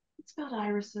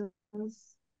irises.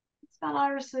 It's about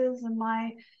irises and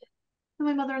my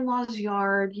mother-in-law's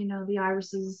yard. You know, the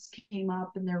irises came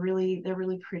up and they're really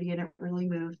pretty, and it really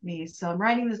moved me. So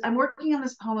I'm working on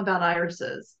this poem about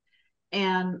irises.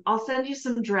 And I'll send you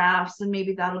some drafts, and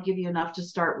maybe that'll give you enough to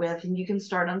start with, and you can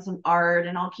start on some art,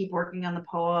 and I'll keep working on the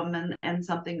poem, and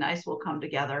something nice will come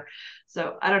together.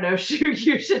 So I don't know,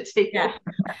 you should take it.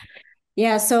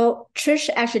 Yeah, so Trish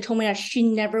actually told me that she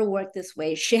never worked this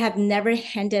way. She had never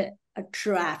handed a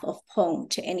draft of poem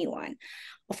to anyone.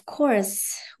 Of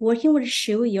course, working with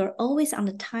Shu, you're always on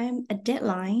a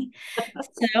deadline.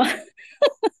 So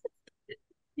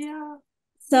yeah.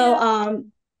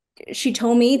 She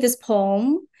told me this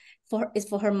poem is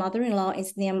for her mother-in-law.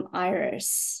 It's named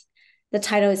Iris. The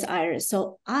title is Iris.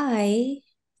 So I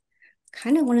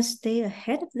kind of want to stay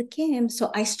ahead of the game. So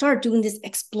I started doing this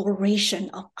exploration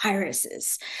of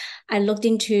irises. I looked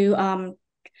into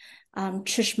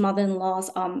Trish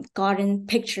mother-in-law's garden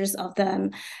pictures of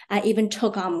them. I even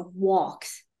took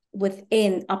walks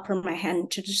within Upper Manhattan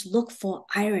to just look for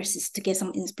irises to get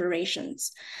some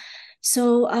inspirations.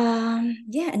 So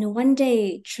yeah, and one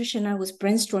day Tricia and I was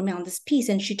brainstorming on this piece,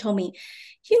 and she told me,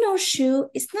 Shu,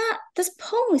 this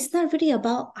poem is not really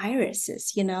about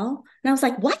irises, And I was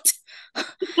like, what?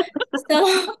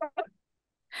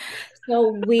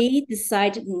 so we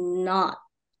decided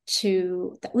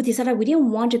we decided we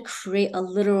didn't want to create a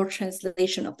literal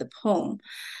translation of the poem.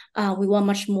 We want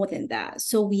much more than that.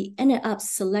 So we ended up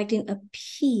selecting a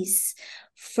piece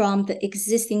from the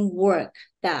existing work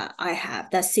that I have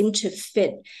that seemed to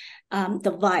fit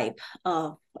the vibe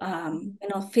of,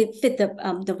 fit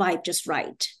the vibe just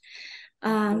right.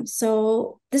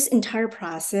 So this entire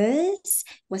process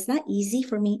was not easy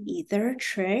for me either,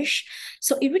 Trish.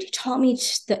 So it really taught me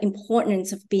the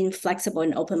importance of being flexible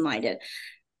and open-minded,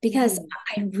 because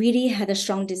I really had a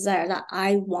strong desire that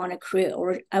I want to create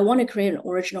an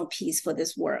original piece for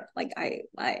this work. Like I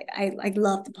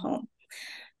love the poem.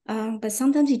 But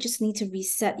sometimes you just need to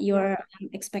reset your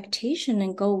expectation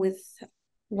and go with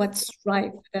what's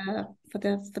right for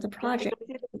the project.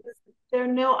 There are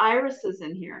no irises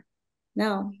in here.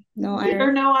 No there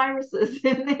are no irises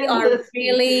in we are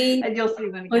really and you'll see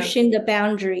when pushing the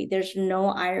boundary. There's no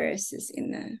irises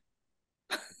in there.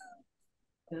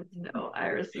 There's no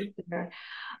irises there.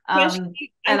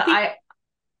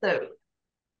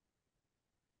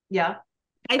 Yeah.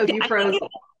 You froze.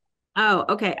 Oh,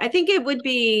 okay. I think it would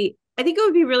be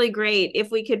really great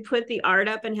if we could put the art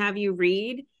up and have you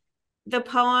read the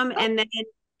poem and then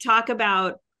talk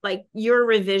about like your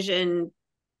revision,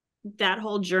 that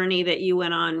whole journey that you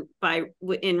went on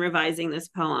in revising this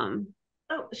poem.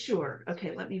 Oh, sure.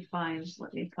 Okay, let me find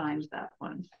that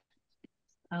one.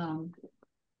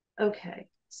 Okay,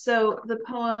 so the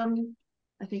poem,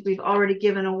 I think we've already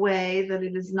given away that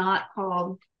it is not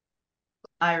called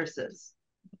Irises.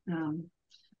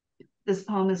 This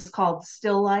poem is called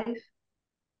Still Life,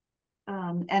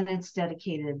 and it's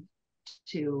dedicated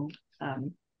to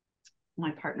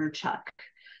my partner, Chuck.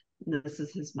 This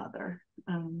is his mother.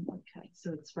 Okay,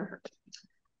 so it's for her.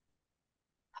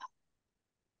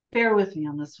 Bear with me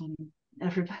on this one,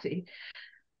 everybody.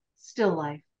 Still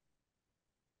life.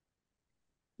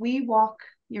 We walk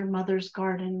your mother's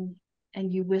garden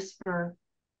and you whisper,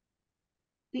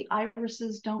 the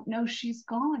irises don't know she's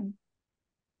gone.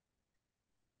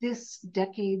 This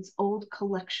decades-old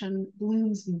collection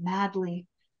blooms madly.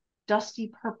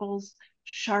 Dusty purples,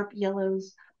 sharp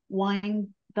yellows,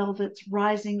 wine velvets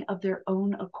rising of their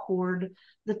own accord,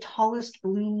 the tallest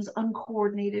blooms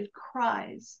uncoordinated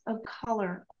cries of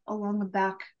color along the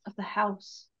back of the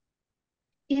house.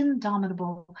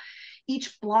 Indomitable,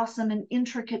 each blossom an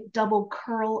intricate double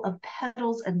curl of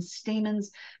petals and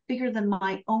stamens bigger than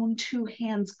my own two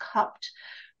hands cupped,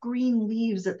 green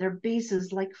leaves at their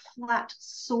bases like flat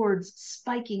swords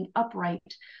spiking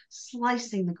upright,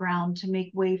 slicing the ground to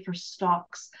make way for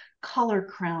stalks,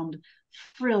 color-crowned,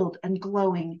 frilled and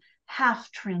glowing,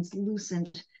 half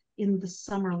translucent. In the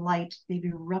summer light, they've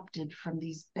erupted from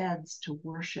these beds to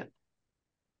worship.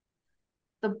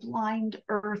 The blind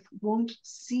earth won't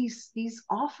cease these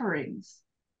offerings.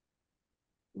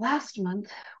 Last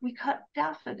month, we cut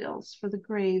daffodils for the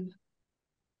grave.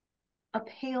 A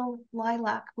pale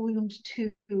lilac bloomed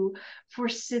too,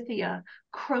 forsythia,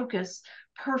 crocus,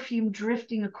 perfume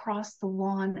drifting across the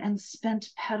lawn and spent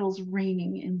petals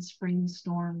raining in spring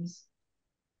storms.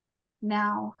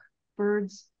 Now,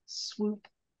 birds swoop,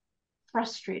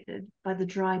 frustrated by the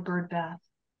dry bird bath,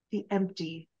 the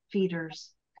empty feeders.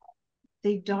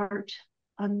 They dart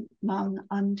among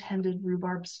untended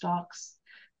rhubarb stalks,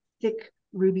 thick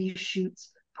ruby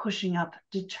shoots pushing up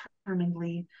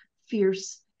determinedly,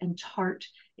 fierce and tart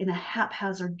in a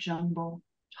haphazard jumble,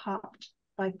 topped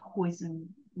by poison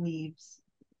leaves.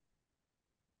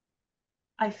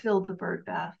 I fill the bird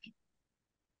bath,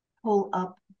 pull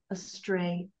up a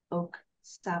stray oak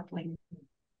sapling,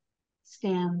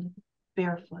 stand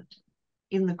barefoot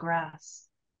in the grass.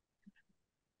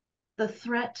 The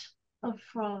threat of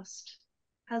frost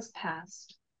has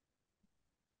passed.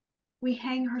 We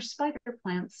hang her spider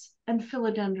plants and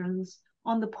philodendrons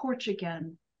on the porch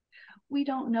again. We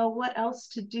don't know what else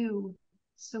to do,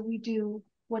 so we do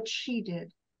what she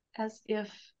did, as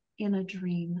if in a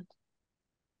dream.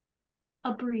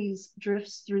 A breeze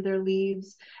drifts through their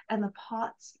leaves, and the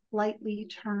pots lightly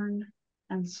turn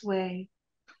and sway.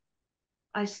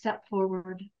 I step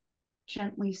forward,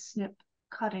 gently snip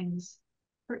cuttings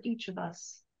for each of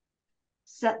us,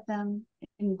 set them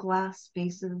in glass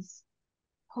vases,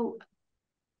 hope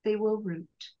they will root.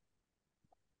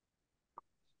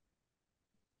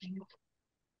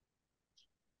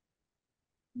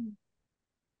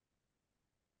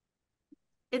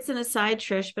 It's an aside,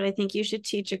 Trish, but I think you should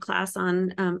teach a class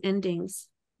on endings.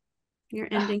 Your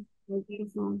ending is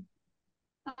beautiful.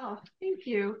 Oh, thank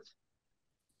you.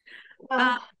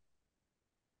 I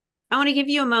want to give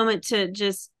you a moment to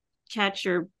just catch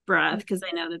your breath, because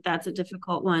I know that that's a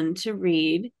difficult one to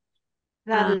read.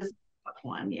 That is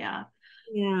one, yeah.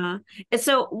 Yeah. And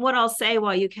so what I'll say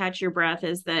while you catch your breath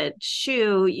is that,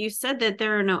 Shu, you said that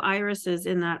there are no irises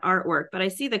in that artwork, but I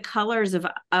see the colors of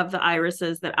the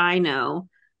irises that I know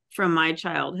from my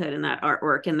childhood in that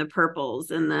artwork, and the purples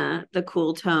and the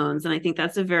cool tones. And I think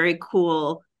that's a very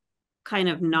cool kind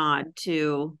of nod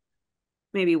to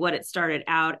maybe what it started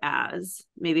out as,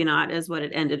 maybe not as what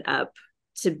it ended up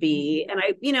to be. And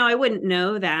I wouldn't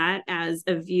know that as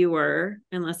a viewer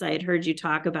unless I had heard you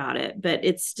talk about it, but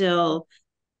it's still,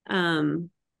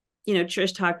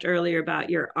 Trish talked earlier about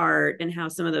your art and how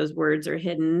some of those words are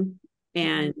hidden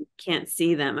and can't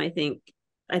see them. I think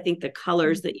the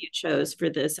colors that you chose for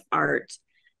this art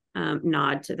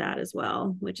nod to that as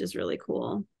well, which is really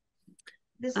cool.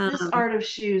 This art of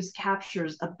Shu's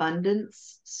captures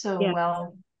abundance so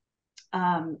well.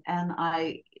 And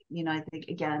I think,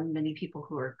 again, many people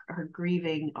who are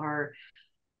grieving are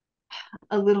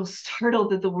a little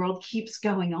startled that the world keeps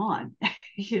going on,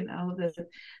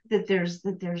 that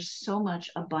there's so much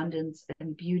abundance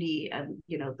and beauty, and,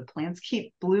 the plants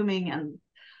keep blooming and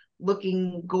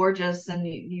looking gorgeous, and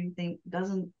you think,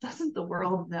 doesn't the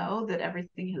world know that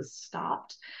everything has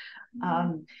stopped?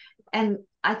 And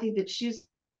I think that Shu's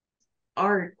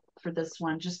art for this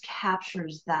one just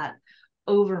captures that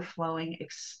overflowing,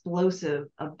 explosive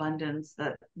abundance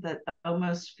that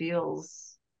almost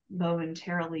feels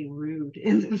momentarily rude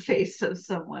in the face of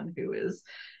someone who is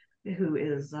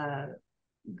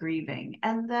grieving.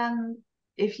 And then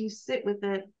if you sit with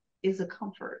it, is a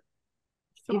comfort.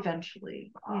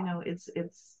 Eventually, it's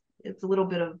a little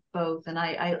bit of both. And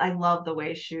I love the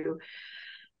way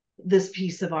this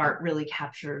piece of art really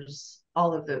captures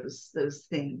all of those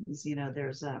things.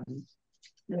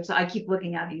 I keep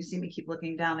looking at it. You see me keep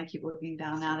looking down. I keep looking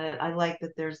down at it. I like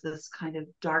that there's this kind of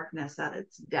darkness at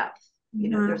its depth.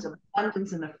 There's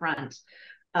abundance in the front,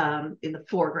 in the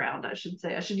foreground, I should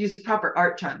say. I should use proper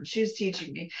art terms. She's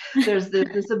teaching me. There's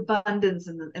this abundance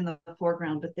in the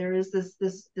foreground, but there is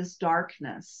this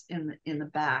darkness in the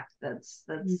back that's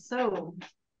so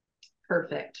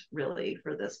perfect really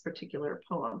for this particular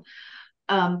poem.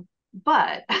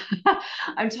 But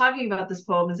I'm talking about this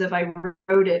poem as if I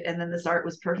wrote it and then this art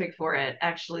was perfect for it.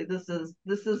 Actually, this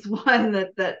is one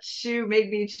that Shu made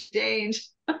me change.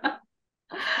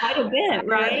 Quite a bit,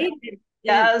 right?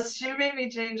 Yes, Shu made me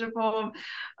change a poem.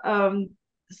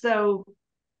 So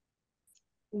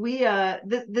we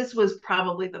this was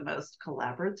probably the most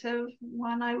collaborative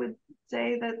one, I would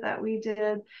say, that we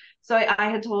did. So I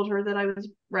had told her that I was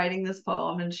writing this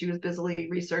poem and she was busily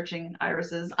researching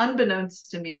irises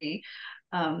unbeknownst to me,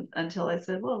 until I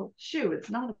said, well, Shu, it's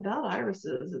not about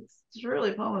irises, it's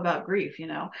really a poem about grief, you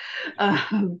know.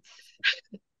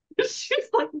 She's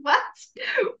like, what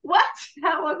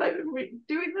how have I been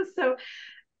doing this? So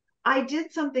I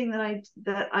did something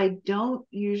that I don't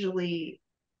usually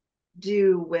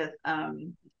do with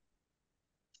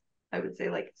I would say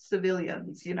like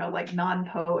civilians, you know, like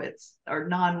non-poets or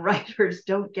non-writers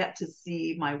don't get to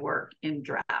see my work in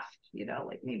draft, you know,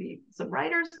 like maybe some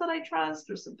writers that I trust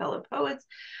or some fellow poets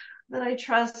that I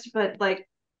trust, but like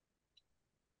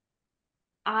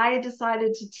I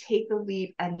decided to take the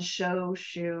leap and show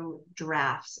Shu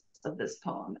drafts of this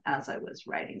poem as I was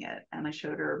writing it, and I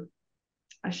showed her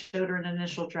an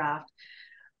initial draft,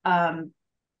 and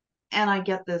I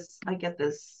get this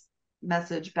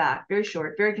message back, very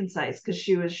short, very concise, because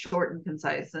she was short and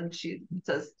concise, and she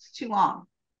says, it's too long.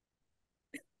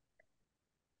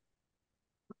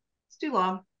 It's too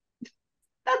long.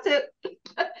 That's it.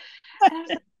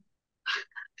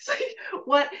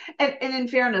 What? And in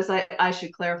fairness, I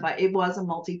should clarify, it was a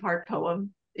multi-part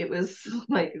poem. It was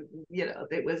like, you know,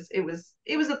 it was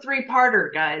a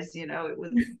 3-parter, guys, you know, it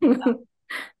was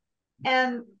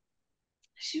and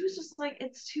she was just like,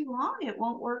 it's too long, it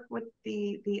won't work with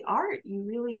the art, you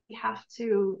really have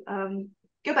to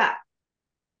go back,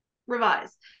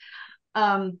 revise.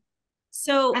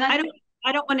 So I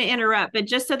don't want to interrupt, but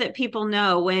just so that people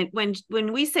know,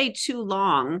 when we say too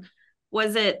long,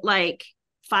 was it like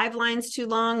 5 lines too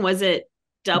long? Was it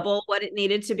double what it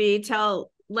needed to be?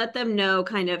 Let them know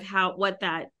kind of how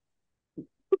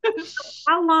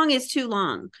long is too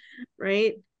long,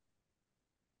 right?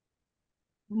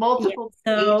 Multiple.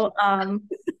 Yeah, so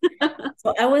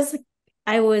so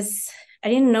I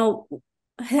didn't know,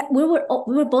 we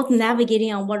were both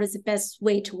navigating on what is the best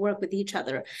way to work with each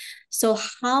other. So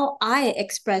how I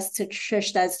expressed to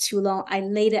Trish that's too long, I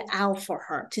laid it out for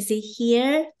her to see,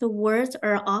 here the words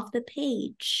are off the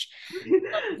page.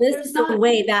 This is the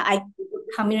way that I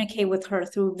communicate with her,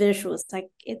 through visuals. Like,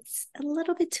 it's a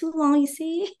little bit too long, you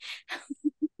see.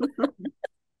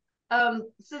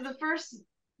 So the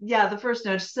first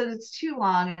note, she said it's too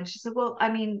long, and she said, well, I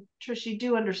mean, Trish, you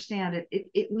do understand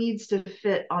it needs to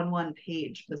fit on one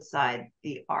page beside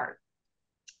the art.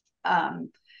 And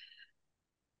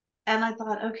I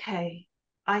thought, okay,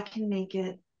 I can make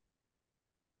it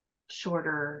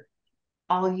shorter.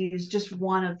 I'll use just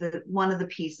one of the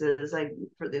pieces.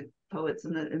 For the poets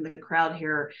in the crowd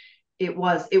here, it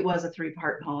was a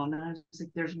 3-part poem, and I was like,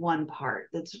 there's one part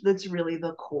that's really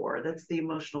the core, that's the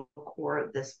emotional core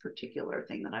of this particular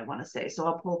thing that I want to say. So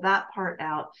I'll pull that part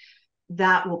out.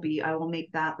 I will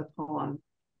make that the poem.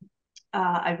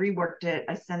 I reworked it.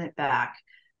 I sent it back.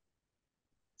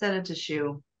 Sent it to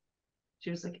Shu. She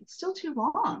was like, it's still too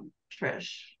long,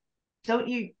 Trish. Don't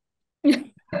you?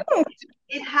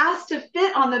 It has to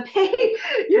fit on the page,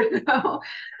 you know.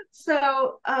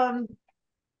 So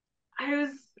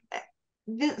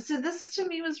this to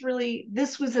me was really,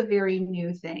 this was a very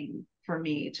new thing for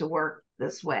me to work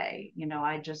this way. You know,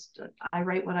 I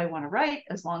write what I want to write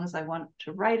as long as I want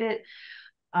to write it.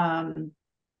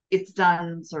 It's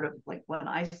done sort of like when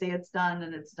I say it's done,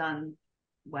 and it's done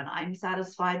when I'm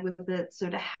satisfied with it. So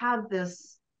to have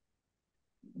this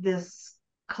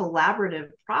collaborative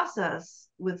process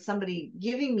with somebody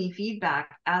giving me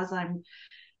feedback as I'm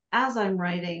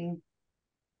writing,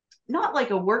 not like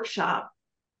a workshop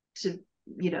to,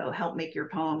 you know, help make your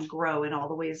poem grow in all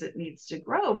the ways it needs to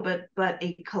grow, but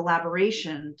a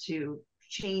collaboration to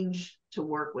change, to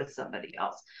work with somebody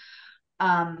else.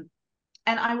 And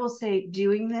I will say,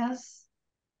 doing this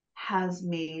has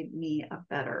made me a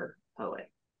better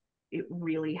poet. It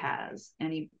really has.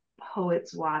 Any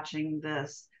poets watching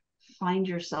this, find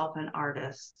yourself an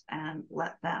artist and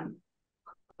let them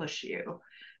push you,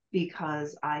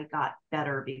 because I got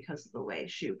better because of the way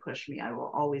Shu pushed me. I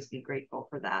will always be grateful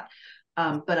for that.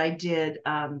 But I did,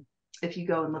 if you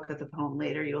go and look at the poem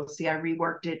later, you'll see I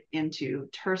reworked it into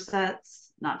tercets,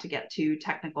 not to get too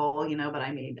technical, you know, but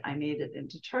I made it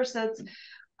into tercets.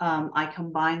 I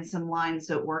combined some lines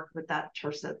so it worked with that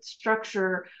tercet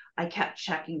structure. I kept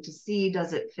checking to see,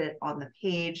 does it fit on the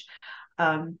page?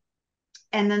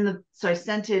 And then so I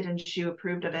sent it and she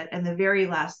approved of it. And the very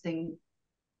last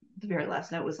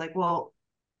note was like, well,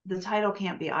 the title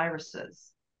can't be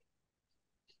Irises.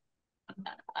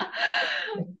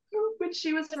 Which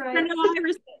she was right. There are no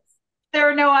irises. There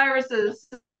are no irises.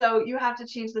 So you have to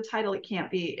change the title. It can't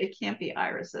be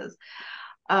irises.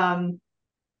 So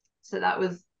that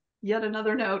was yet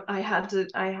another note I had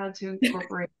to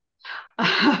incorporate.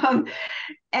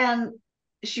 And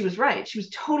she was right. She was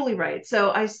totally right.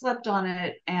 So I slept on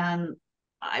it, and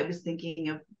I was thinking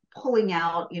of pulling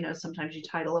out, sometimes you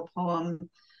title a poem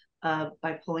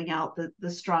by pulling out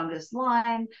the strongest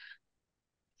line.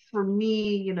 For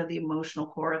me, the emotional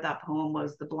core of that poem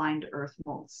was "The blind earth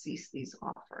won't cease these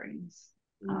offerings."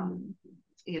 And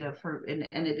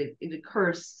it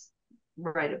occurs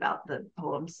right about the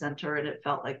poem center, and it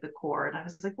felt like the core. And I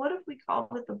was like, what if we called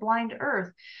it "The Blind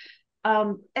Earth"?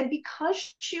 And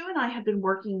because Shu and I had been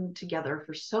working together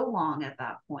for so long at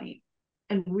that point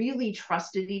and really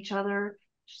trusted each other,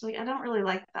 she's like, I don't really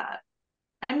like that.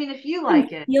 I mean, if you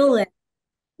like it, feel it.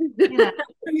 I don't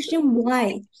understand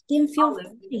why. Didn't feel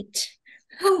right.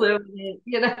 I'll live with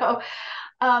it,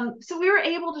 So we were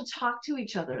able to talk to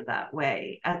each other that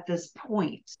way at this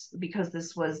point, because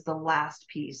this was the last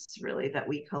piece really that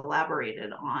we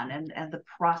collaborated on, and the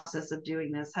process of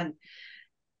doing this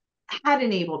had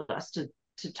enabled us to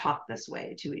talk this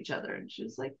way to each other. And she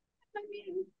was like, I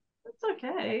mean, it's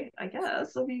okay, I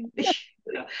guess. I mean,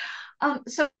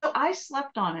 so I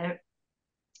slept on it,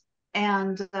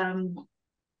 and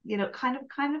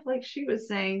kind of like she was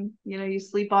saying, you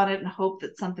sleep on it and hope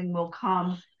that something will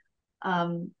come.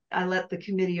 I let the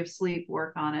committee of sleep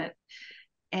work on it.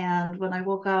 And when I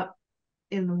woke up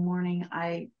in the morning,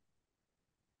 I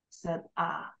said,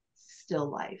 Still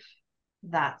Life.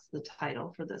 That's the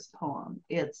title for this poem.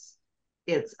 It's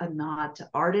a nod to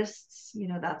artists.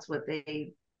 That's what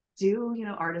they do.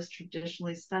 Artists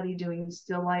traditionally study doing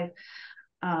still life.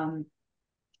 And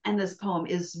this poem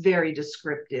is very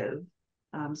descriptive.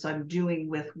 So I'm doing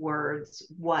with words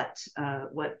what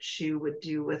Shu would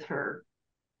do with her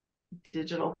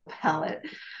digital palette.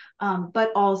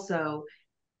 But also,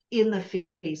 in the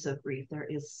face of grief, there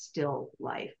is still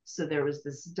life. So there was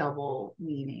this double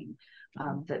meaning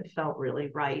that felt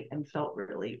really right and felt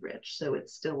really rich. So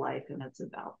it's still life, and it's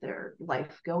about their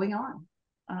life going on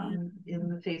in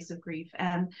the face of grief.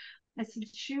 And I said,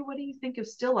 Shu, what do you think of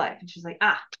still life? And she's like,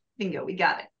 bingo, we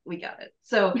got it.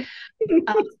 So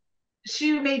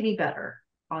Shu made me better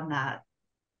on that.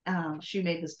 She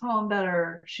made this poem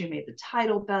better. She made the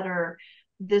title better.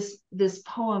 This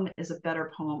poem is a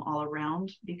better poem all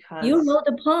around, because you wrote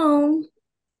the poem.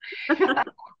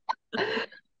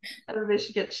 I don't know,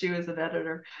 she gets Shu as an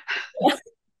editor. It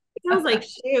sounds like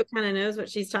Shu kind of knows what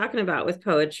she's talking about with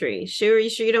poetry. Shu, are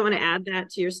you sure you don't want to add that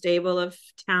to your stable of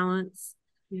talents?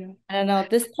 Yeah. I don't know.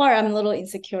 This part I'm a little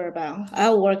insecure about.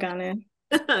 I'll work on it.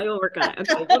 You'll work on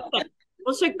it. Okay.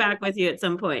 We'll check back with you at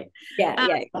some point.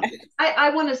 Yeah.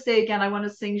 I want to say again, I want to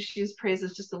sing Shu's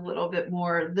praises just a little bit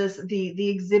more. The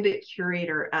exhibit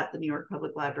curator at the New York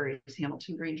Public Library's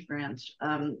Hamilton Grange branch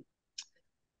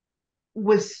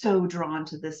was so drawn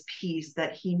to this piece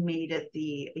that he made it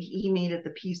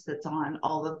the piece that's on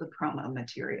all of the promo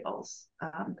materials.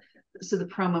 So the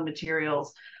promo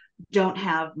materials don't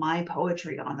have my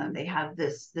poetry on them. They have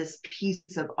this piece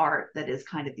of art that is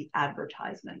kind of the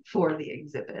advertisement for the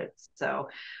exhibit. So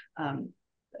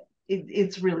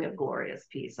it's really a glorious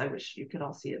piece. I wish you could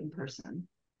all see it in person.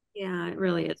 Yeah, it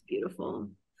really is beautiful.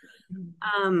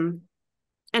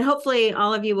 And hopefully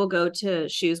all of you will go to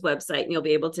Shu's website and you'll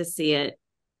be able to see it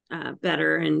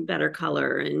better and better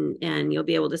color, and you'll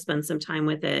be able to spend some time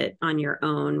with it on your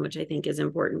own, which I think is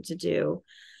important to do.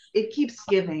 It keeps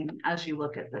giving as you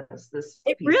look at this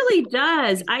it piece. Really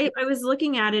does. I was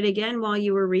looking at it again while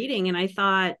you were reading, and I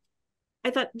thought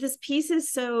this piece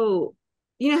is so,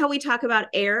 how we talk about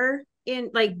air in,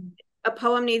 like, a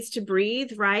poem needs to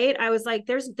breathe, right? I was like,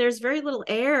 there's very little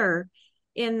air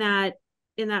in that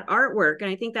artwork, and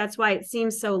I think that's why it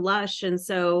seems so lush and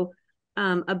so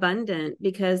abundant,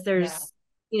 because there's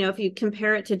if you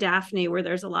compare it to Daphne, where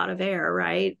there's a lot of air,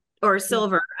 right? Or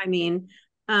Silver, I mean,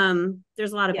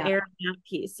 there's a lot of air in that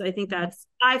piece. So I think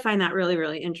I find that really,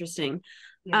 really interesting.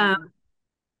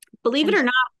 Believe it or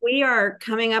not, we are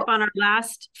coming up on our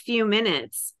last few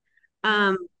minutes.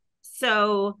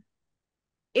 So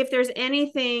if there's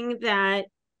anything that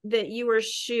you or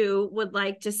Shu would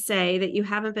like to say that you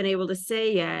haven't been able to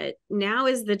say yet, now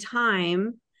is the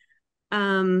time.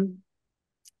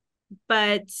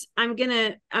 But I'm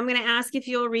gonna ask if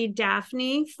you'll read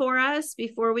Daphne for us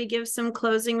before we give some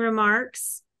closing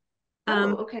remarks.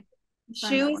 Okay.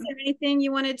 Shu, is there anything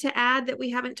you wanted to add that we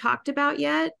haven't talked about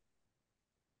yet?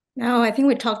 No, I think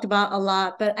we talked about a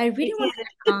lot, but I really want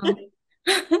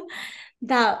to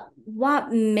that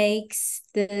what makes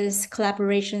this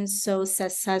collaboration so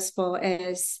successful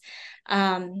is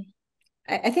I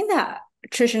think that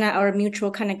Trish and I are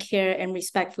mutual kind of care and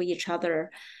respect for each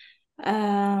other.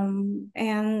 And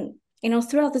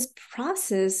throughout this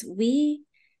process, we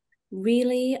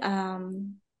really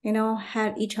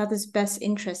had each other's best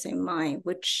interests in mind,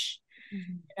 which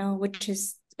which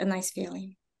is a nice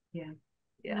feeling. Yeah.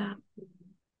 Yeah.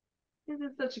 It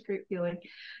is such a great feeling.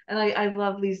 And I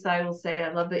love, Lisa, I will say,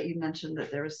 I love that you mentioned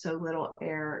that there was so little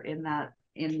air in that,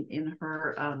 in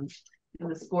her, in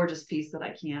this gorgeous piece that I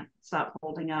can't stop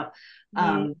holding up.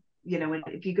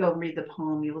 If you go and read the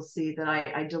poem, you will see that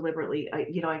I deliberately,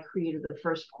 I created the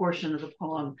first portion of the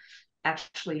poem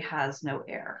actually has no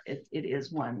air. It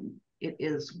is one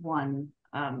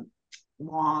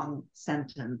long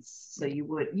sentence. So you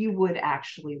would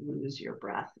actually lose your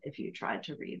breath if you tried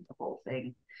to read the whole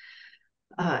thing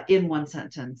in one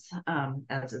sentence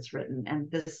as it's written.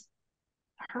 And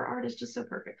her art is just so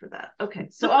perfect for that. Okay,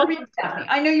 so I'll read Daphne.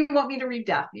 I know you want me to read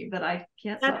Daphne, but I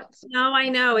can't stop. No, I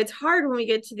know it's hard when we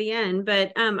get to the end,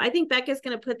 but I think Becca's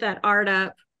going to put that art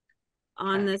up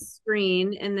on the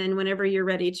screen, and then whenever you're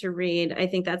ready to read, I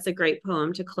think that's a great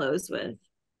poem to close with.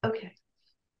 Okay.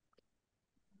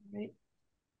 All right.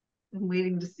 I'm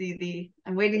waiting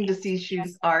to see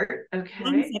Shu's art.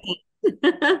 Okay.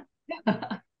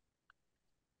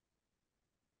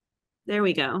 There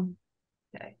we go.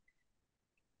 Okay.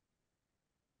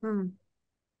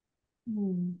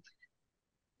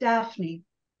 Daphne.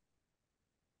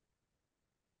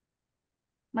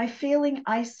 My failing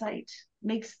eyesight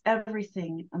makes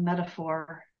everything a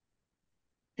metaphor.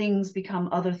 Things become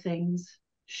other things,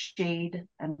 shade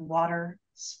and water,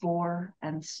 spore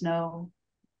and snow.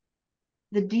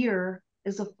 The deer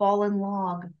is a fallen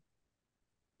log.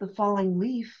 The falling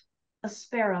leaf, a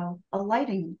sparrow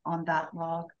alighting on that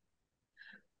log.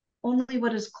 Only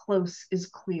what is close is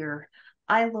clear.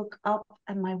 I look up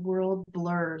and my world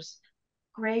blurs.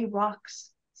 Gray rocks,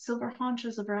 silver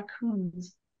haunches of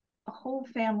raccoons, a whole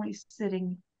family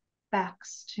sitting,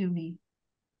 backs to me.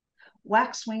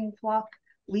 Waxwing flock,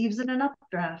 leaves in an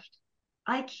updraft.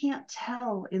 I can't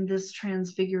tell in this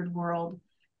transfigured world,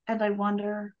 and I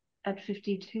wonder at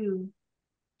 52,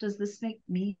 does this make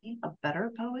me a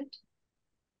better poet?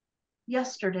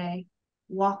 Yesterday,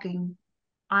 walking,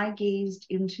 I gazed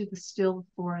into the still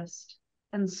forest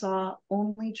and saw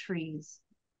only trees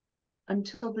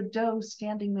until the doe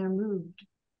standing there moved.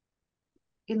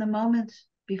 In the moment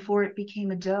before it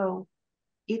became a doe,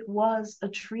 it was a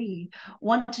tree,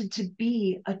 wanted to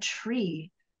be a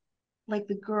tree, like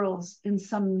the girls in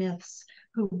some myths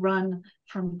who run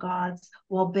from gods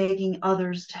while begging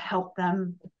others to help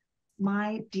them.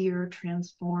 My deer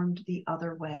transformed the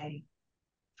other way,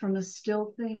 from a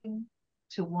still thing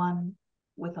to one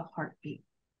with a heartbeat.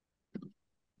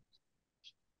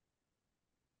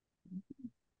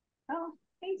 Oh,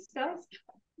 thanks, guys.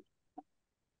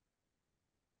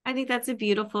 I think that's a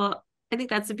beautiful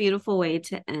way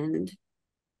to end.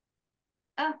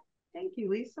 Thank you,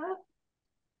 Lisa.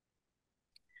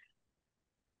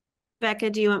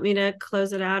 Becca, do you want me to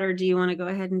close it out, or do you want to go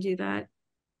ahead and do that?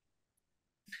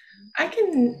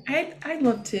 I'd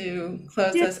love to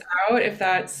close this out if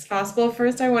that's possible.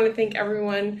 First, I want to thank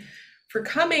everyone for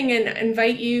coming and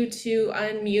invite you to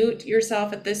unmute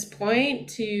yourself at this point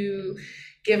to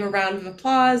give a round of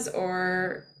applause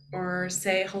or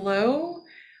say hello.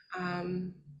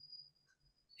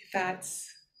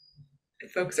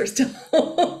 If folks are still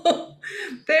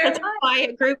there. It's a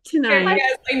quiet group tonight.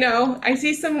 Yes, I know. I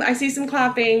see some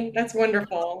clapping. That's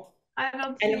wonderful. I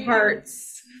don't see and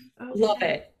hearts. Okay. Love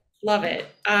it. Love it.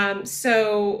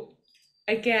 So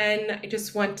again, I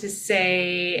just want to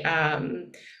say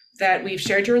that we've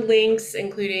shared your links,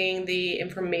 including the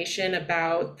information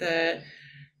about the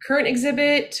current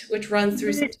exhibit, which runs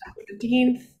through September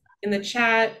 15th in the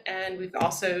chat. And we've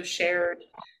also shared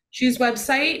Shu's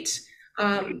website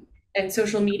and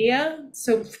social media.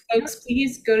 So folks,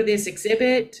 please go to this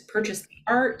exhibit, purchase the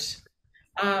art.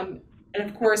 And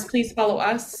of course, please follow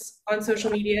us on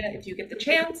social media if you get the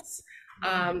chance.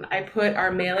 I put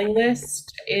our mailing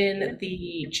list in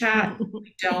the chat.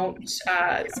 We don't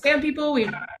spam people. We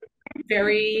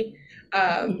very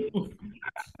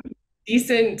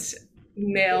decent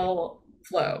mail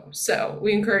flow. So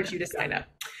we encourage you to sign up.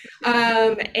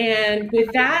 And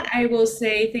with that, I will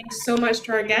say thanks so much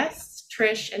to our guests,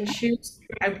 Trish and Shu.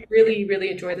 I really,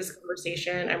 really enjoyed this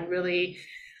conversation. I'm really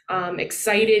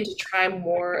excited to try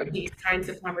more of these kinds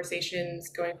of conversations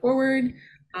going forward.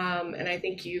 And I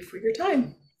thank you for your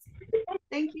time.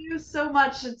 Thank you so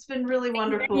much. It's been really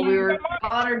wonderful. We were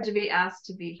honored to be asked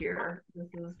to be here. This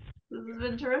has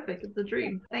been terrific. It's a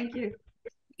dream. Thank you.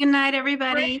 Good night,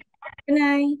 everybody. Good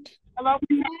night. Hello.